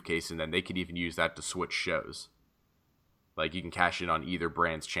get the briefcase, and then they could even use that to switch shows. Like you can cash in on either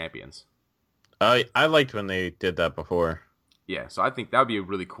brand's champions. I liked when they did that before. Yeah, so I think that would be a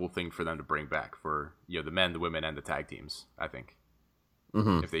really cool thing for them to bring back for, you know, the men, the women, and the tag teams, I think.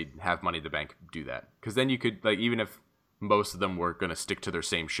 Mm-hmm. If they have Money in the Bank do that. Because then you could, like, even if most of them were going to stick to their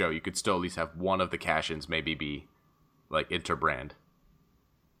same show, you could still at least have one of the cash-ins maybe be, like, inter-brand.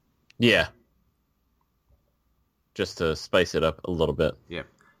 Yeah. Just to spice it up a little bit. Yeah.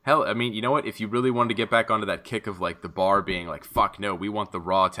 Hell, I mean, you know what? If you really wanted to get back onto that kick of, like, the Bar being like, fuck no, we want the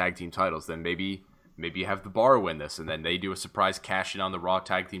Raw tag team titles, then maybe you have the Bar win this, and then they do a surprise cash-in on the Raw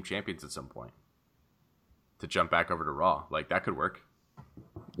tag team champions at some point. To jump back over to Raw. Like, that could work.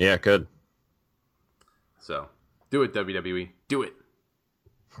 Yeah, good. So, do it, WWE. Do it.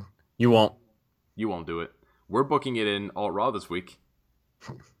 You won't. You won't do it. We're booking it in Alt Raw this week.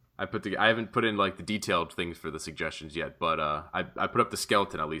 I haven't put in like the detailed things for the suggestions yet, but I put up the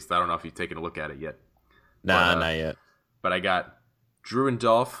skeleton at least. I don't know if you've taken a look at it yet. Nah, But, not yet. But I got Drew and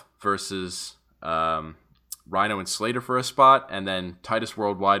Dolph versus Rhino and Slater for a spot, and then Titus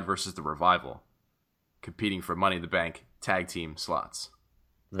Worldwide versus the Revival, competing for Money in the Bank tag team slots.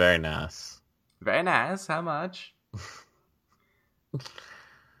 Very nice. Very nice. How much?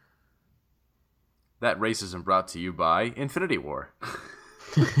 That racism brought to you by Infinity War.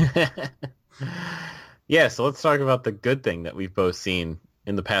 Yeah, so let's talk about the good thing that we've both seen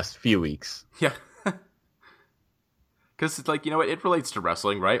in the past few weeks. Yeah. Because it's like, you know what? It relates to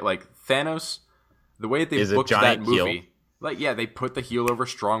wrestling, right? Like, Thanos, the way they Is a booked that giant heel. movie, like, yeah, they put the heel over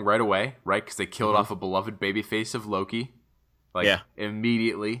strong right away, right? Because they killed off a beloved babyface of Loki. Like, Yeah.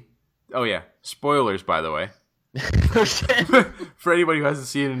 immediately. Oh, yeah. Spoilers, by the way. Oh, shit. For anybody who hasn't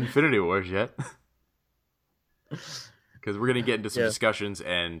seen Infinity Wars yet. Because we're going to get into some Yeah. discussions,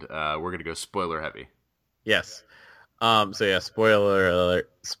 and we're going to go spoiler heavy. Yes. So yeah, spoiler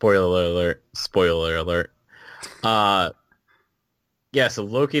alert. Yeah, so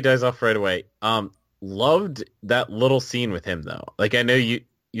Loki dies off right away. Loved that little scene with him though. Like, I know you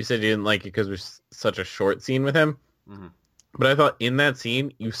said you didn't like it because it was such a short scene with him. Mhm. But I thought in that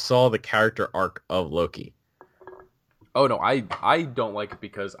scene you saw the character arc of Loki. Oh, no, I don't like it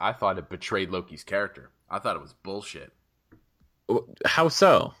because I thought it betrayed Loki's character. I thought it was bullshit. How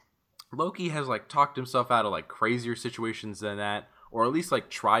so? Loki has like talked himself out of like crazier situations than that, or at least like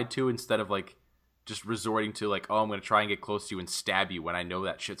tried to, instead of like just resorting to like, oh, I'm gonna try and get close to you and stab you when I know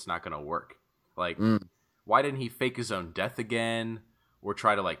that shit's not gonna work. Like, why didn't he fake his own death again, or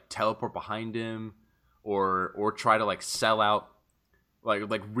try to like teleport behind him, or try to like sell out,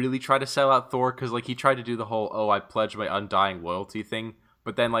 like really try to sell out Thor? Because like he tried to do the whole, oh, I pledge my undying loyalty thing,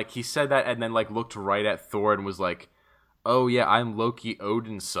 but then like he said that and then like looked right at Thor and was like, oh yeah, I'm Loki,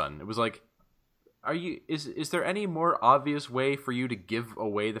 Odin's son. It was like, is there any more obvious way for you to give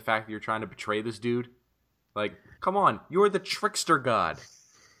away the fact that you're trying to betray this dude? Like, come on, you're the trickster god.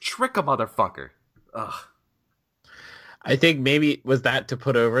 Trick a motherfucker. Ugh. I think maybe was that to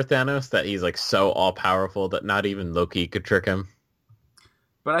put over Thanos, that he's like so all powerful that not even Loki could trick him.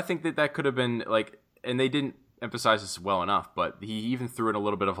 But I think that could have been like, and they didn't emphasize this well enough, but he even threw in a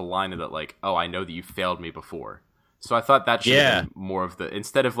little bit of a line of that like, oh, I know that you failed me before. So I thought that should have been more of the,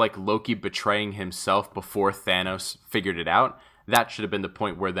 instead of like Loki betraying himself before Thanos figured it out, that should have been the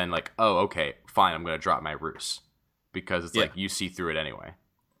point where then like, oh, okay, fine, I'm going to drop my ruse. Because it's like, you see through it anyway.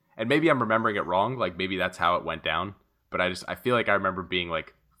 And maybe I'm remembering it wrong, like maybe that's how it went down. But I feel like I remember being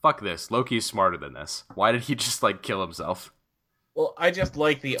like, fuck this, Loki's smarter than this. Why did he just like kill himself? Well, I just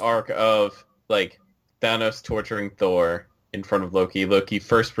like the arc of like Thanos torturing Thor in front of Loki. Loki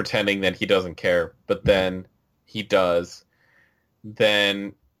first pretending that he doesn't care, but then he does.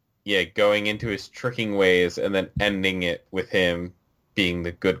 Then, going into his tricking ways and then ending it with him being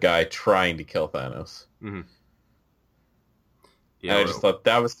the good guy trying to kill Thanos. Mm-hmm. Yeah, and I just thought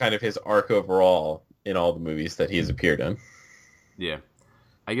that was kind of his arc overall in all the movies that he has appeared in. Yeah.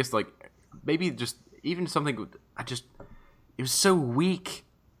 I guess like maybe just even something it was so weak.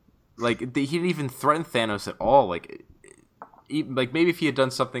 Like he didn't even threaten Thanos at all. Like maybe if he had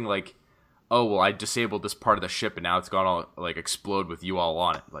done something like, oh, well, I disabled this part of the ship and now it's gonna like explode with you all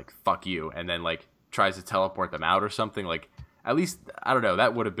on it. Like, fuck you. And then like tries to teleport them out or something. Like, at least, I don't know,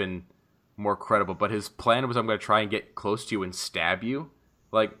 that would have been more credible. But his plan was, I'm going to try and get close to you and stab you.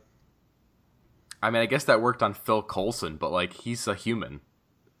 Like, I mean, I guess that worked on Phil Coulson, but like, he's a human.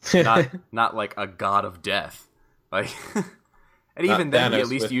 Not like a god of death. Like, and even then, he at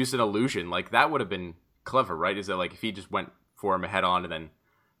least used an illusion. Like, that would have been clever, right? Is that like, if he just went for him head on and then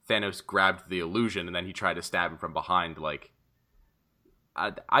Thanos grabbed the illusion and then he tried to stab him from behind, like,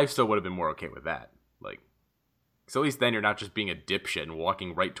 I still would have been more okay with that. Like, so at least then you're not just being a dipshit and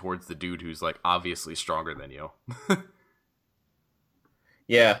walking right towards the dude who's like obviously stronger than you.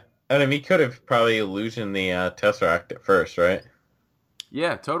 Yeah, I mean, he could have probably illusioned the Tesseract at first, right?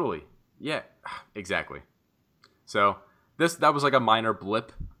 Yeah, totally. Yeah, exactly. So that was like a minor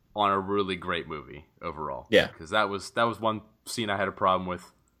blip on a really great movie overall. Yeah, because that was one scene I had a problem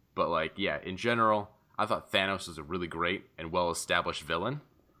with. But, like, yeah, in general, I thought Thanos was a really great and well-established villain.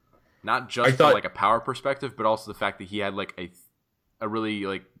 Not just from, like, a power perspective, but also the fact that he had, like, a really,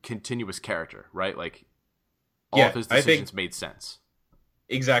 like, continuous character, right? Like, all of his decisions made sense.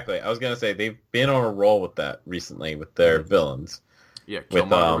 Exactly. I was going to say, they've been on a roll with that recently with their villains. Yeah,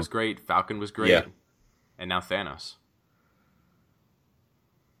 Killmonger was great, Falcon was great, and now Thanos.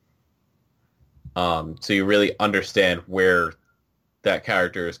 So you really understand where that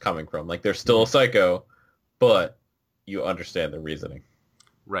character is coming from. Like, they're still a psycho, but you understand the reasoning.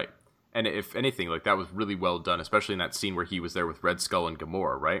 Right. And if anything, like, that was really well done, especially in that scene where he was there with Red Skull and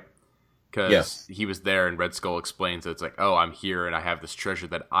Gamora, right? Because he was there and Red Skull explains that it's like, oh, I'm here and I have this treasure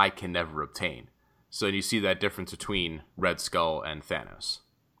that I can never obtain. So you see that difference between Red Skull and Thanos.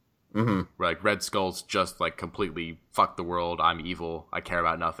 Mm-hmm. Where, like, Red Skull's just, like, completely, fuck the world, I'm evil, I care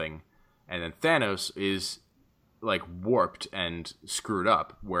about nothing. And then Thanos is, like, warped and screwed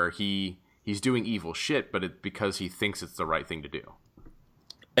up, where he's doing evil shit, but because he thinks it's the right thing to do.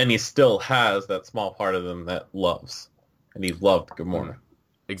 And he still has that small part of him that loves. And he loved Gamora.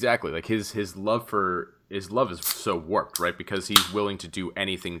 Exactly. Like, his love is so warped, right? Because he's willing to do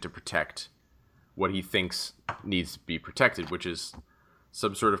anything to protect what he thinks needs to be protected, which is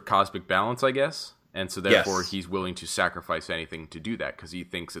some sort of cosmic balance, I guess. And so therefore he's willing to sacrifice anything to do that, because he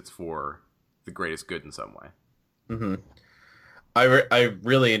thinks it's for the greatest good in some way. Mm-hmm. I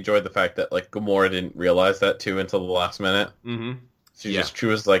really enjoyed the fact that, like, Gamora didn't realize that too until the last minute. Mm-hmm. She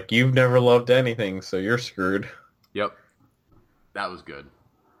was like, you've never loved anything, so you're screwed. Yep. That was good.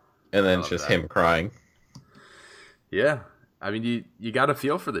 And then just him crying. Yeah. I mean, you got to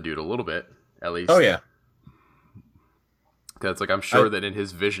feel for the dude a little bit, at least. Oh, yeah. Because, like, I'm sure that in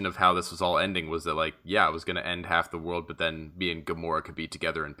his vision of how this was all ending was that, like, yeah, it was going to end half the world, but then me and Gamora could be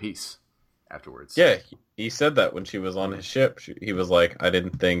together in peace afterwards. Yeah, he said that when she was on his ship. He was like, I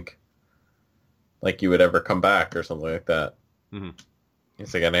didn't think, like, you would ever come back or something like that. Mm-hmm.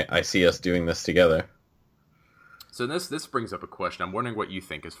 He's like, I see us doing this together. So this brings up a question. I'm wondering what you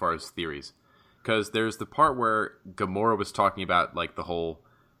think as far as theories, because there's the part where Gamora was talking about like the whole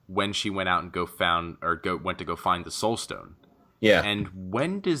when she went out and went to go find the Soul Stone. Yeah. And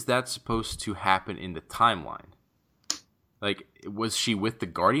when does that supposed to happen in the timeline? Like, was she with the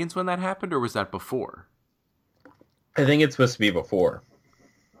Guardians when that happened, or was that before? I think it's supposed to be before.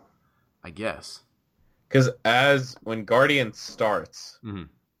 I guess. Because when Guardians starts, Mm-hmm.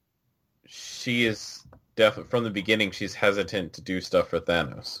 she is definitely, from the beginning, she's hesitant to do stuff for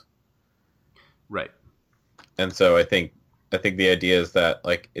Thanos. Right. And so I think the idea is that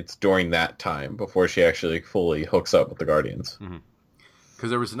like it's during that time before she actually fully hooks up with the Guardians. Mm-hmm. Because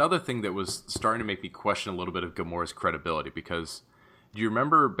there was another thing that was starting to make me question a little bit of Gamora's credibility. Because do you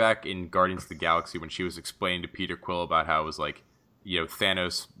remember back in Guardians of the Galaxy when she was explaining to Peter Quill about how it was like, you know,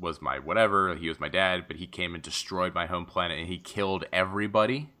 Thanos was my whatever, he was my dad, but he came and destroyed my home planet and he killed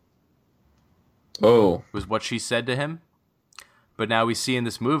everybody? Oh. Was what she said to him. But now we see in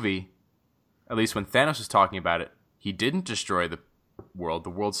this movie, at least when Thanos was talking about it, he didn't destroy the world.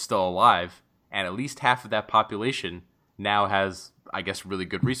 The world's still alive, and at least half of that population now has, I guess, really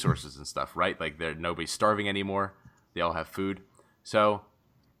good resources and stuff, right? Like, nobody's starving anymore. They all have food. So,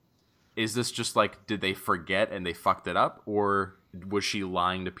 is this just like, did they forget and they fucked it up, or was she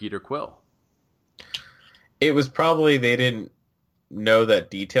lying to Peter Quill? It was probably they didn't know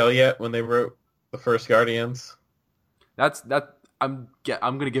that detail yet when they wrote the first Guardians. I'm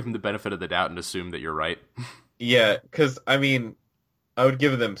gonna give him the benefit of the doubt and assume that you're right. Yeah, because, I mean, I would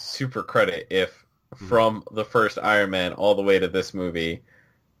give them super credit if from the first Iron Man all the way to this movie,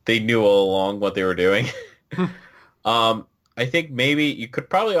 they knew all along what they were doing. I think maybe you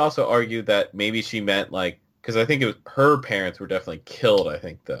could probably also argue that maybe she meant, like, because I think it was her parents were definitely killed, I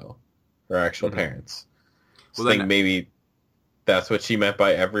think, though. Her actual parents. So I think maybe that's what she meant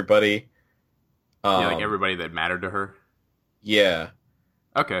by everybody. Yeah, like everybody that mattered to her. Yeah.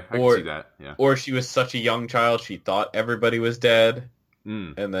 Okay, I can see that. Yeah. Or she was such a young child, she thought everybody was dead,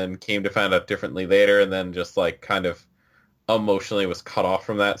 and then came to find out differently later, and then just like kind of emotionally was cut off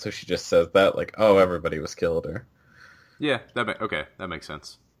from that. So she just says that, like, "Oh, everybody was killed," or yeah, that makes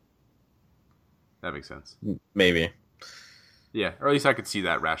sense. That makes sense. Maybe. Yeah, or at least I could see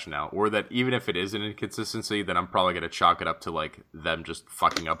that rationale. Or that even if it is an inconsistency, then I'm probably gonna chalk it up to like them just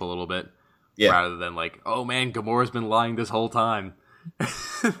fucking up a little bit, rather than like, oh man, Gamora's been lying this whole time.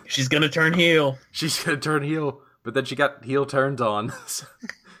 She's gonna turn heel. She's gonna turn heel, but then she got heel turned on.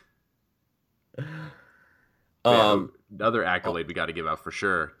 Another accolade we got to give out for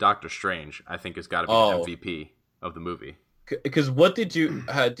sure. Doctor Strange, I think, has got to be the MVP of the movie. Because what did you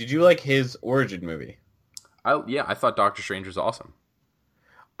like his origin movie? I thought Doctor Strange was awesome.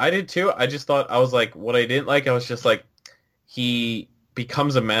 I did too. I just thought, I was like, what I didn't like, I was just like, he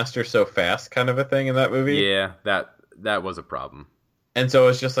becomes a master so fast, kind of a thing in that movie. Yeah, that was a problem. And so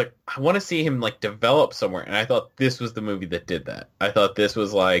it's just like, I want to see him like develop somewhere. And I thought this was the movie that did that. I thought this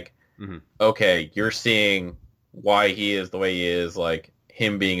was like, okay, you're seeing why he is the way he is, like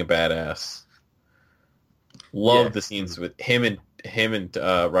him being a badass. Love the scenes with him and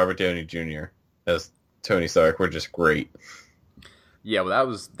Robert Downey Jr. as Tony Stark were just great. Yeah,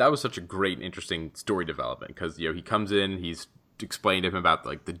 well, that was such a great and interesting story development because, you know, he comes in, he's explained to him about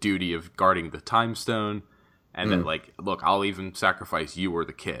like the duty of guarding the Time Stone. And then, like, look, I'll even sacrifice you or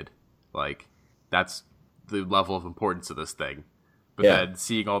the kid. Like, that's the level of importance of this thing. But then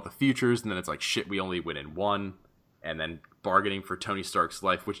seeing all the futures, and then it's like, shit, we only win in one. And then bargaining for Tony Stark's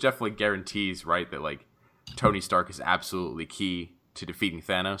life, which definitely guarantees, right, that, like, Tony Stark is absolutely key to defeating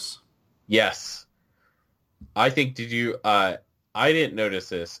Thanos. Yes. I think, I didn't notice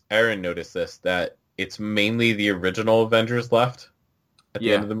this. Aaron noticed this, that it's mainly the original Avengers left at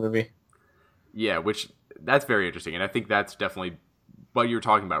the end of the movie. Yeah, which... That's very interesting, and I think that's definitely what you're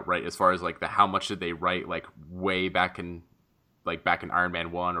talking about, right? As far as like how much did they write like way back in Iron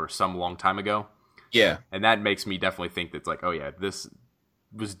Man 1 or some long time ago? Yeah. And that makes me definitely think that's like, oh yeah, this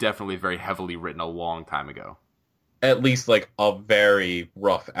was definitely very heavily written a long time ago. At least like a very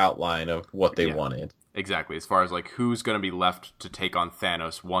rough outline of what they wanted. Exactly. As far as like who's going to be left to take on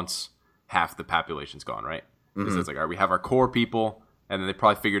Thanos once half the population's gone, right? Because it's like, all right, we have our core people. And then they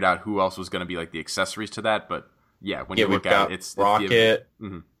probably figured out who else was going to be like the accessories to that. But yeah, when you look at it, it's Rocket.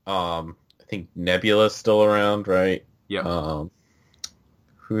 I think Nebula's still around, right? Yeah.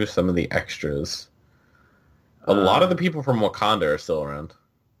 Who are some of the extras? A lot of the people from Wakanda are still around.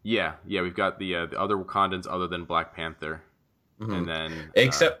 Yeah. We've got the other Wakandans other than Black Panther, and then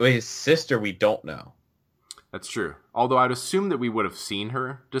except his sister, we don't know. That's true. Although I'd assume that we would have seen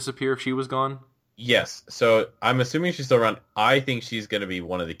her disappear if she was gone. Yes. So I'm assuming she's still around. I think she's going to be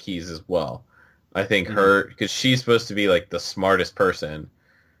one of the keys as well. I think her, because she's supposed to be like the smartest person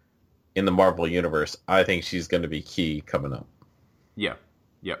in the Marvel universe. I think she's going to be key coming up. Yeah.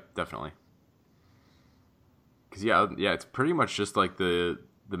 Yep. Definitely. Because yeah, it's pretty much just like the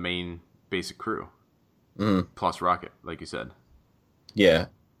main basic crew plus Rocket, like you said. Yeah,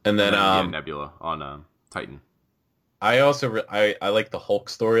 and then Nebula on Titan. I also I like the Hulk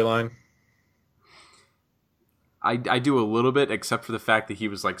storyline. I do a little bit, except for the fact that he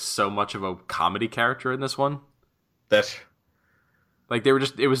was like so much of a comedy character in this one. That's like it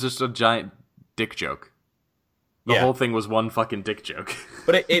was just a giant dick joke. The whole thing was one fucking dick joke.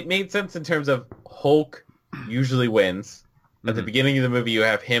 But it made sense in terms of Hulk usually wins. At the beginning of the movie, you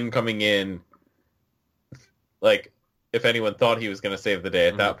have him coming in, like, if anyone thought he was going to save the day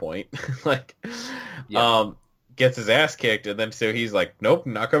at that point, like, gets his ass kicked, and then so he's like, nope,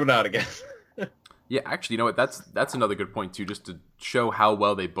 not coming out again. Yeah, actually, you know what? That's another good point, too, just to show how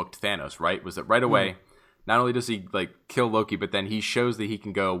well they booked Thanos, right? Was that right away, not only does he, like, kill Loki, but then he shows that he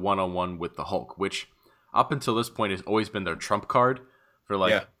can go one-on-one with the Hulk, which, up until this point, has always been their trump card for,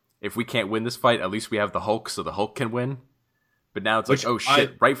 like, if we can't win this fight, at least we have the Hulk, so the Hulk can win. But now it's like, oh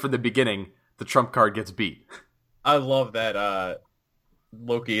shit, right from the beginning, the trump card gets beat. I love that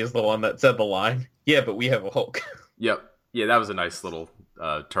Loki is the one that said the line, yeah, but we have a Hulk. Yep. Yeah, that was a nice little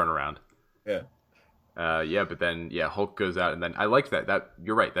turnaround. Yeah. But then, Hulk goes out, and then I liked that. That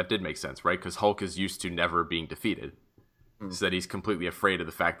you're right, that did make sense, right? Because Hulk is used to never being defeated. So that he's completely afraid of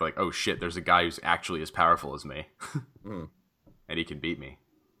the fact that, like, oh shit, there's a guy who's actually as powerful as me. And he can beat me.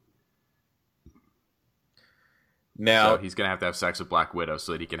 Now so he's going to have sex with Black Widow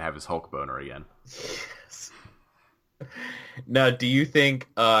so that he can have his Hulk boner again. Yes. Now, do you think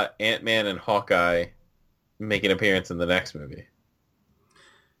Ant-Man and Hawkeye make an appearance in the next movie?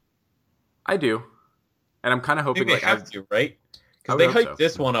 I do. And I'm kind of hoping they have to, right? Because they hyped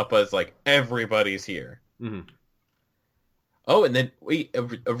this one up as, like, everybody's here. Oh, and then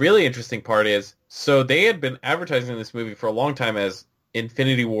a really interesting part is, so they had been advertising this movie for a long time as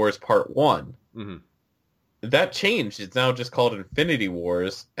Infinity Wars Part 1. That changed. It's now just called Infinity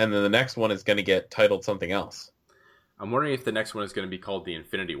Wars, and then the next one is going to get titled something else. I'm wondering if the next one is going to be called the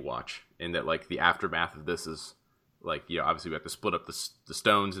Infinity Watch, in that, like, the aftermath of this is, like, you know, obviously we have to split up the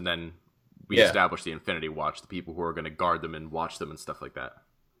stones, and then we establish the Infinity Watch, the people who are going to guard them and watch them and stuff like that.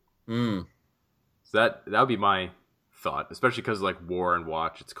 So that would be my thought, especially because, like, War and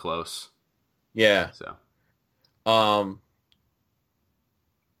Watch, it's close. Yeah. So.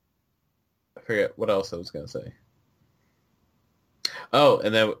 I forget what else I was going to say. Oh,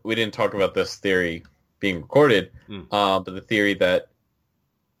 and then we didn't talk about this theory being recorded, but the theory that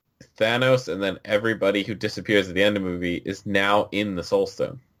Thanos and then everybody who disappears at the end of the movie is now in the Soul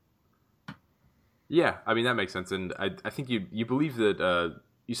Stone. Yeah, I mean, that makes sense. And I think you believe that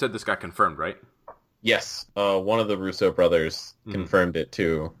you said this got confirmed, right? Yes. One of the Russo brothers confirmed it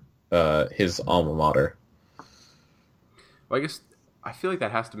to his alma mater. Well, I guess I feel like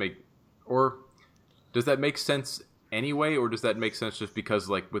that has to make... Or does that make sense anyway, or does that make sense just because,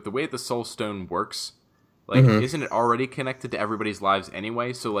 like, with the way the Soul Stone works, like, isn't it already connected to everybody's lives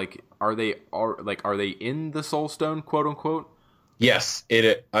anyway? So, like, are they in the Soul Stone, quote unquote? Yes,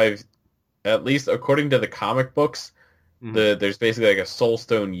 I've at least according to the comic books, there's basically like a Soul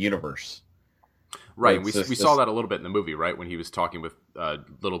Stone universe. Right, we saw that a little bit in the movie, right, when he was talking with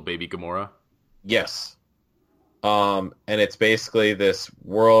little baby Gamora. Yes. And it's basically this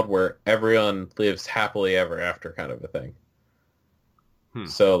world where everyone lives happily ever after kind of a thing.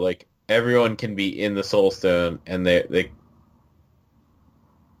 So, like, everyone can be in the Soul Stone, and they're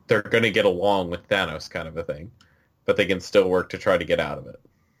going to get along with Thanos kind of a thing. But they can still work to try to get out of it.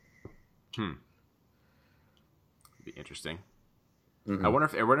 Be interesting. I wonder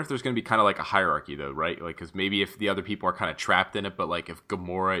if there's going to be kind of like a hierarchy, though, right? Like, because maybe if the other people are kind of trapped in it, but, like, if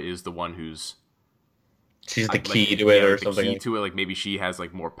Gamora is the one who's... She's the key to it or something. The key to it, like, maybe she has,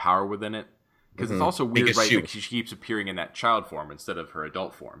 like, more power within it. Because it's also weird, right? Like, she keeps appearing in that child form instead of her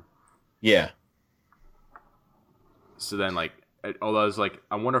adult form. Yeah. So then, like, although I was like,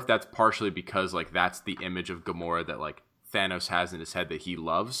 I wonder if that's partially because, like, that's the image of Gamora that, like, Thanos has in his head that he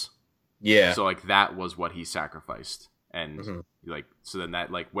loves. Yeah. So, like, that was what he sacrificed. And, like, so then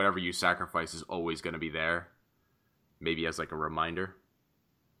that, like, whatever you sacrifice is always going to be there. Maybe as, like, a reminder.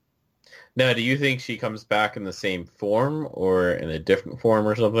 Now, do you think she comes back in the same form or in a different form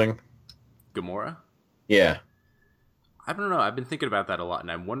or something? Gamora? Yeah. I don't know. I've been thinking about that a lot,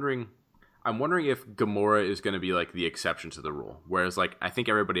 and I'm wondering if Gamora is going to be, like, the exception to the rule. Whereas, like, I think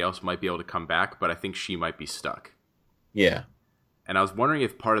everybody else might be able to come back, but I think she might be stuck. Yeah. And I was wondering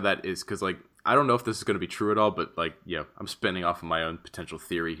if part of that is because, like, I don't know if this is going to be true at all, but like, yeah, I'm spinning off of my own potential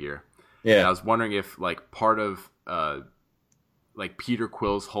theory here. Yeah. And I was wondering if like part of like Peter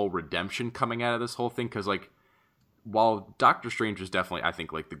Quill's whole redemption coming out of this whole thing, because like while Doctor Strange was definitely, I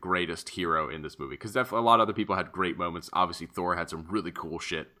think, like the greatest hero in this movie, because a lot of other people had great moments. Obviously, Thor had some really cool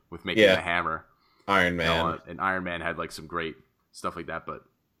shit with making the hammer. Iron Man. And Iron Man had like some great stuff like that, but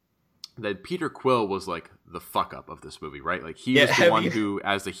then Peter Quill was like the fuck up of this movie, right? Like he was the one who,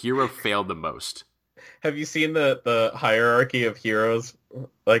 as the hero, failed the most. Have you seen the hierarchy of heroes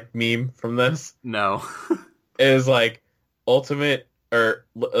like meme from this? No. It is like ultimate or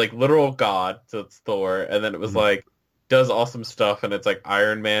like literal god, so it's Thor, and then it was like does awesome stuff, and it's like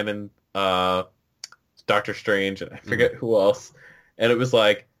Iron Man and Doctor Strange, and I forget who else, and it was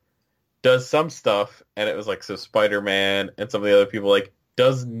like does some stuff, and it was like so Spider-Man and some of the other people like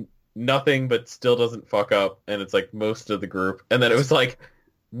does nothing but still doesn't fuck up, and it's like most of the group, and then it was like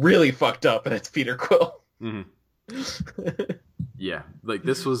really fucked up, and it's Peter Quill. Yeah, like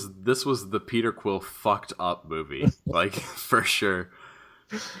this was the Peter Quill fucked up movie, like for sure.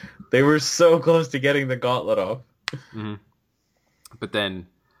 They were so close to getting the gauntlet off. But then,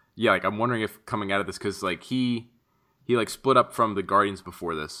 yeah, like I'm wondering if coming out of this, because like he like split up from the Guardians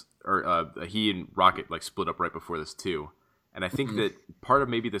before this, or he and Rocket like split up right before this too. And I think that part of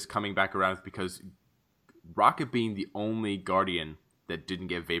maybe this coming back around is because Rocket being the only Guardian that didn't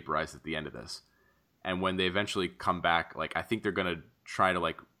get vaporized at the end of this. And when they eventually come back, like I think they're going to try to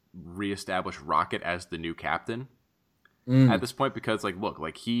like reestablish Rocket as the new captain at this point, because like, look,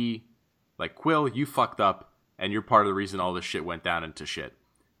 like Quill, you fucked up and you're part of the reason all this shit went down into shit.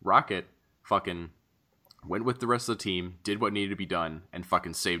 Rocket fucking went with the rest of the team, did what needed to be done, and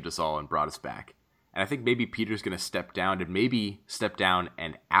fucking saved us all and brought us back. And I think maybe Peter's going to step down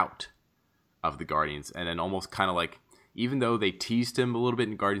and out of the Guardians. And then almost kind of like, even though they teased him a little bit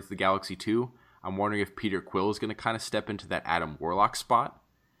in Guardians of the Galaxy 2, I'm wondering if Peter Quill is going to kind of step into that Adam Warlock spot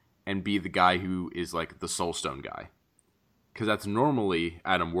and be the guy who is like the Soul Stone guy. Because that's normally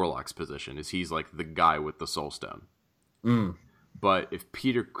Adam Warlock's position, is he's like the guy with the Soul Stone. But if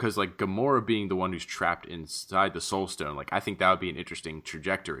because like Gamora being the one who's trapped inside the Soul Stone, like I think that would be an interesting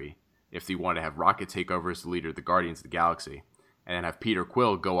trajectory if they want to have Rocket take over as the leader of the Guardians of the Galaxy, and then have Peter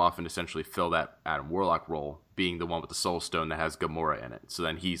Quill go off and essentially fill that Adam Warlock role, being the one with the Soul Stone that has Gamora in it. So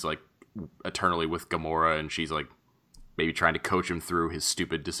then he's like eternally with Gamora, and she's like maybe trying to coach him through his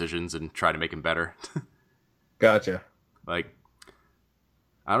stupid decisions and try to make him better. Gotcha. Like,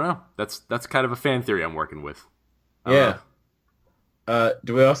 I don't know. That's kind of a fan theory I'm working with. Yeah.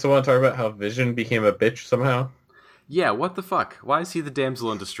 Do we also want to talk about how Vision became a bitch somehow? Yeah, what the fuck? Why is he the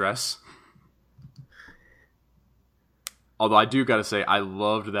damsel in distress? Although I do gotta say, I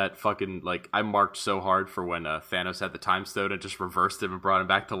loved that fucking, like, I marked so hard for when Thanos had the time stone and just reversed him and brought him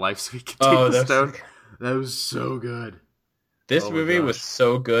back to life so he could take the stone. That was so good. This movie was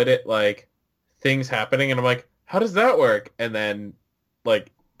so good at, like, things happening, and I'm like, how does that work? And then,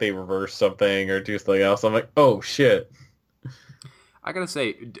 like, they reverse something or do something else. I'm like, oh, shit. I gotta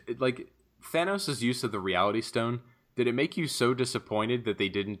say, like, Thanos' use of the Reality Stone, did it make you so disappointed that they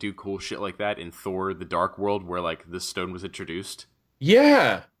didn't do cool shit like that in Thor: The Dark World, where like this stone was introduced?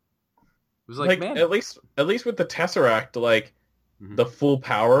 Yeah. It was like, man, at least with the Tesseract, like the full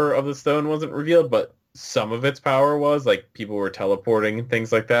power of the stone wasn't revealed, but some of its power was, like people were teleporting and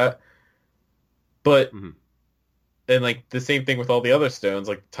things like that. But and like the same thing with all the other stones,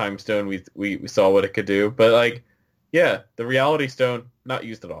 like the Time Stone, we saw what it could do, but like yeah, the Reality Stone not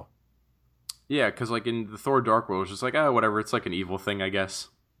used at all. Yeah, because like in the Thor Dark World, it was just like, oh, whatever, it's like an evil thing, I guess.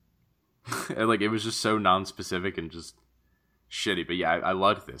 And like it was just so non-specific and just shitty. But yeah, I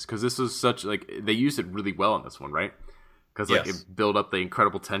loved this because this was such like they used it really well in this one, right? Because like it built up the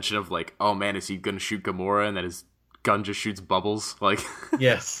incredible tension of like, oh man, is he gonna shoot Gamora? And then his gun just shoots bubbles. Like,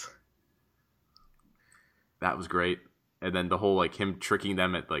 yes, that was great. And then the whole like him tricking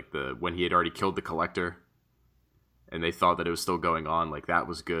them at like when he had already killed the Collector, and they thought that it was still going on. Like that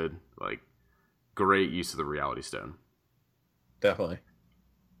was good. Like. Great use of the Reality Stone. Definitely.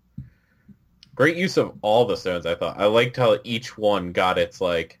 Great use of all the stones, I thought. I liked how each one got its,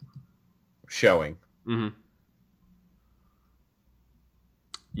 like, showing.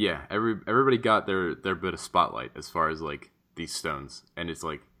 Yeah, everybody got their bit of spotlight as far as, like, these stones. And it's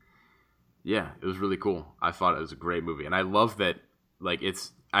like, yeah, it was really cool. I thought it was a great movie. And I love that, like,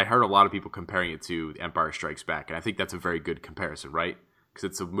 I heard a lot of people comparing it to Empire Strikes Back. And I think that's a very good comparison, right? Because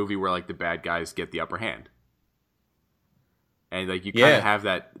it's a movie where like the bad guys get the upper hand, and like you kind of have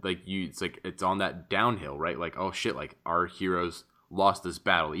that it's on that downhill, right? Like, oh shit, like our heroes lost this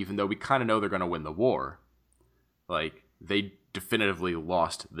battle, even though we kind of know they're gonna win the war. Like they definitively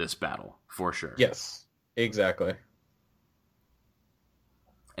lost this battle for sure. Yes, exactly.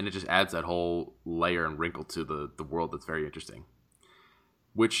 And it just adds that whole layer and wrinkle to the world that's very interesting.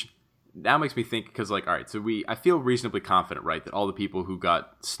 Which now makes me think, because like, all right, so I feel reasonably confident, right, that all the people who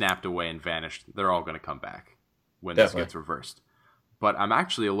got snapped away and vanished, they're all going to come back when this gets reversed. But I'm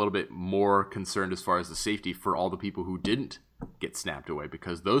actually a little bit more concerned as far as the safety for all the people who didn't get snapped away,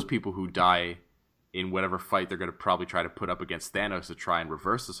 because those people who die in whatever fight they're going to probably try to put up against Thanos to try and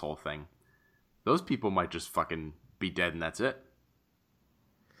reverse this whole thing, those people might just fucking be dead and that's it.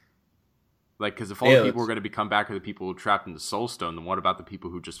 Like, because if all the people who are going to come back are the people who are trapped in the Soul Stone, then what about the people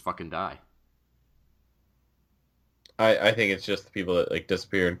who just fucking die? I think it's just the people that like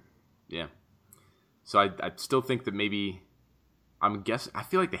disappeared. Yeah. So I still think that maybe I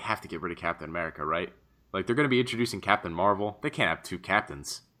feel like they have to get rid of Captain America, right? Like, they're going to be introducing Captain Marvel. They can't have two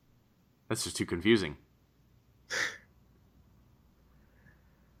captains. That's just too confusing.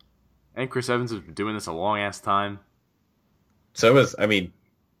 And Chris Evans has been doing this a long ass time. So was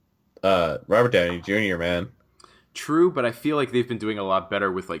Robert Downey Jr., man. True, but I feel like they've been doing a lot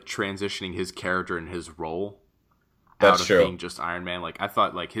better with like transitioning his character and his role That's out of true. being just Iron Man. Like, I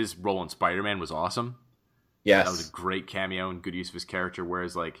thought like his role in Spider-Man was awesome. Yes. That was a great cameo and good use of his character.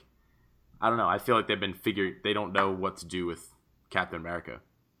 Whereas, like, I don't know. I feel like they don't know what to do with Captain America.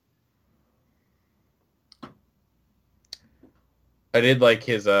 I did like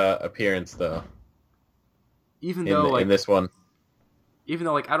his appearance though. Even though in this one. Even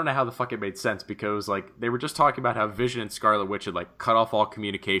though, like, I don't know how the fuck it made sense, because, like, they were just talking about how Vision and Scarlet Witch had, like, cut off all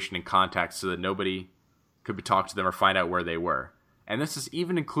communication and contact so that nobody could talk to them or find out where they were. And this is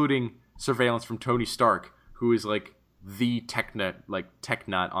even including surveillance from Tony Stark, who is, like, the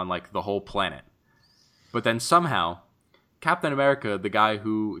technut on, like, the whole planet. But then somehow, Captain America, the guy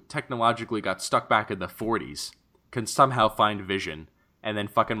who technologically got stuck back in the 40s, can somehow find Vision and then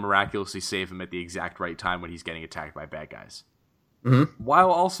fucking miraculously save him at the exact right time when he's getting attacked by bad guys. Mm-hmm.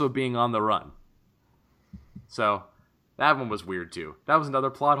 While also being on the run. So, that one was weird too. That was another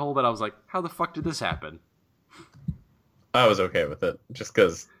plot hole that I was like, how the fuck did this happen? I was okay with it, just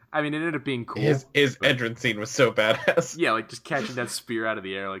because I mean, it ended up being cool. His entrance scene was so badass. Yeah, like just catching that spear out of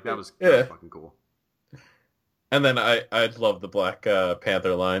the air, like that was fucking cool. And then I love the Black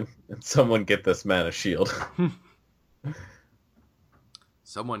Panther line. And someone get this man a shield.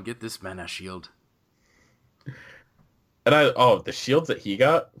 Someone get this man a shield. And the shields that he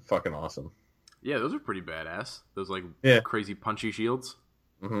got, fucking awesome. Yeah, those are pretty badass. Those like crazy punchy shields.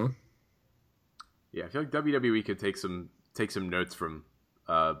 Mm-hmm. Yeah, I feel like WWE could take some notes from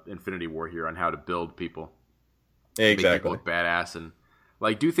Infinity War here on how to build people. Exactly. Make people look badass and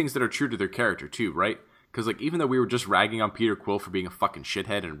like do things that are true to their character too, right? Because like even though we were just ragging on Peter Quill for being a fucking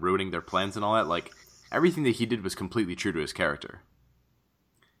shithead and ruining their plans and all that, like everything that he did was completely true to his character.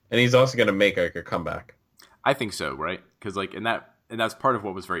 And he's also going to make like a comeback. I think so, right? Because like and that's part of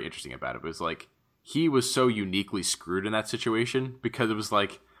what was very interesting about it was like he was so uniquely screwed in that situation because it was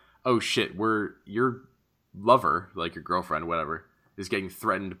like, oh shit, your lover, like your girlfriend, whatever, is getting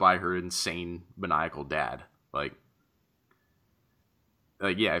threatened by her insane maniacal dad. Like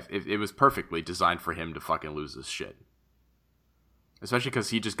yeah, if it was perfectly designed for him to fucking lose this shit. Especially because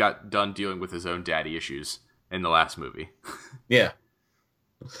he just got done dealing with his own daddy issues in the last movie. Yeah.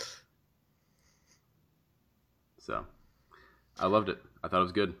 So, I loved it. I thought it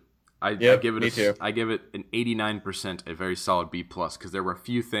was good. I give it an 89%, a very solid B+, because there were a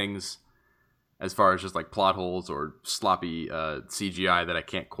few things as far as just like plot holes or sloppy CGI that I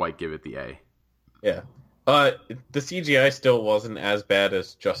can't quite give it the A. Yeah. The CGI still wasn't as bad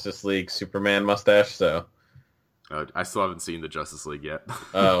as Justice League Superman mustache, so. I still haven't seen the Justice League yet.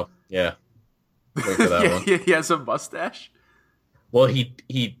 Oh, yeah. Wait for that one. He has a mustache? Well,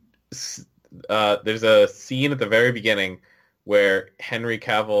 there's a scene at the very beginning where Henry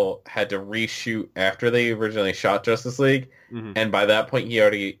Cavill had to reshoot after they originally shot Justice League, and by that point he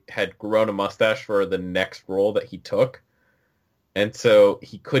already had grown a mustache for the next role that he took, and so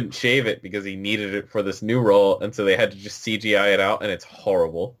he couldn't shave it because he needed it for this new role, and so they had to just CGI it out, and it's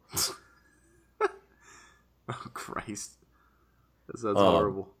horrible. Oh, Christ. That sounds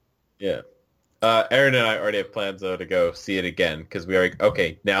horrible. Yeah. Aaron and I already have plans, though, to go see it again, because we are like,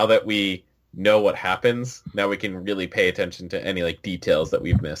 okay, now that we know what happens, now we can really pay attention to any, like, details that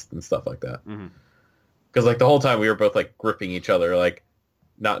we've missed and stuff like that. Because, like, the whole time we were both, like, gripping each other, like,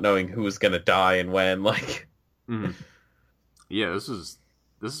 not knowing who was going to die and when, like... Yeah, this is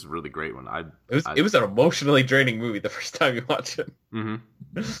a really great one. It was an emotionally draining movie the first time you watch it.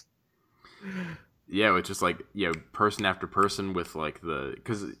 Yeah, it's just like, person after person with like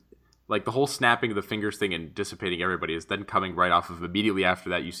because like the whole snapping of the fingers thing and dissipating everybody is then coming right off of immediately after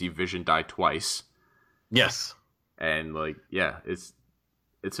that you see Vision die twice. Yes. And like, yeah, it's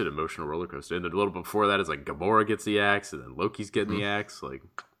an emotional roller coaster. And then a little before that is like Gamora gets the axe, and then Loki's getting the axe. Like,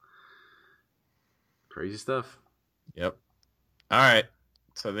 crazy stuff. Yep. All right.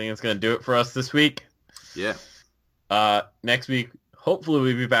 So I think it's gonna do it for us this week. Yeah. Next week, hopefully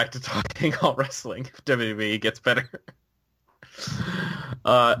we'll be back to talking all wrestling if WWE gets better.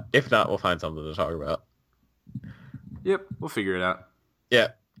 If not, we'll find something to talk about. Yep, we'll figure it out. Yeah.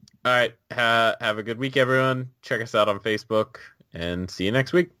 All right. Have a good week, everyone. Check us out on Facebook, and see you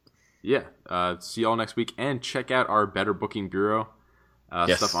next week. Yeah. See y'all next week, and check out our Better Booking Bureau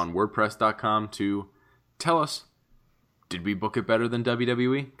stuff on WordPress.com to tell us, did we book it better than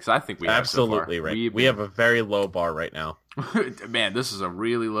WWE? Because I think we have absolutely so far. Right. We have a very low bar right now. Man, this is a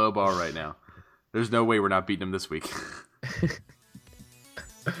really low bar right now. There's no way we're not beating them this week.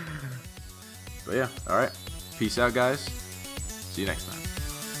 But yeah, all right. Peace out, guys. See you next time.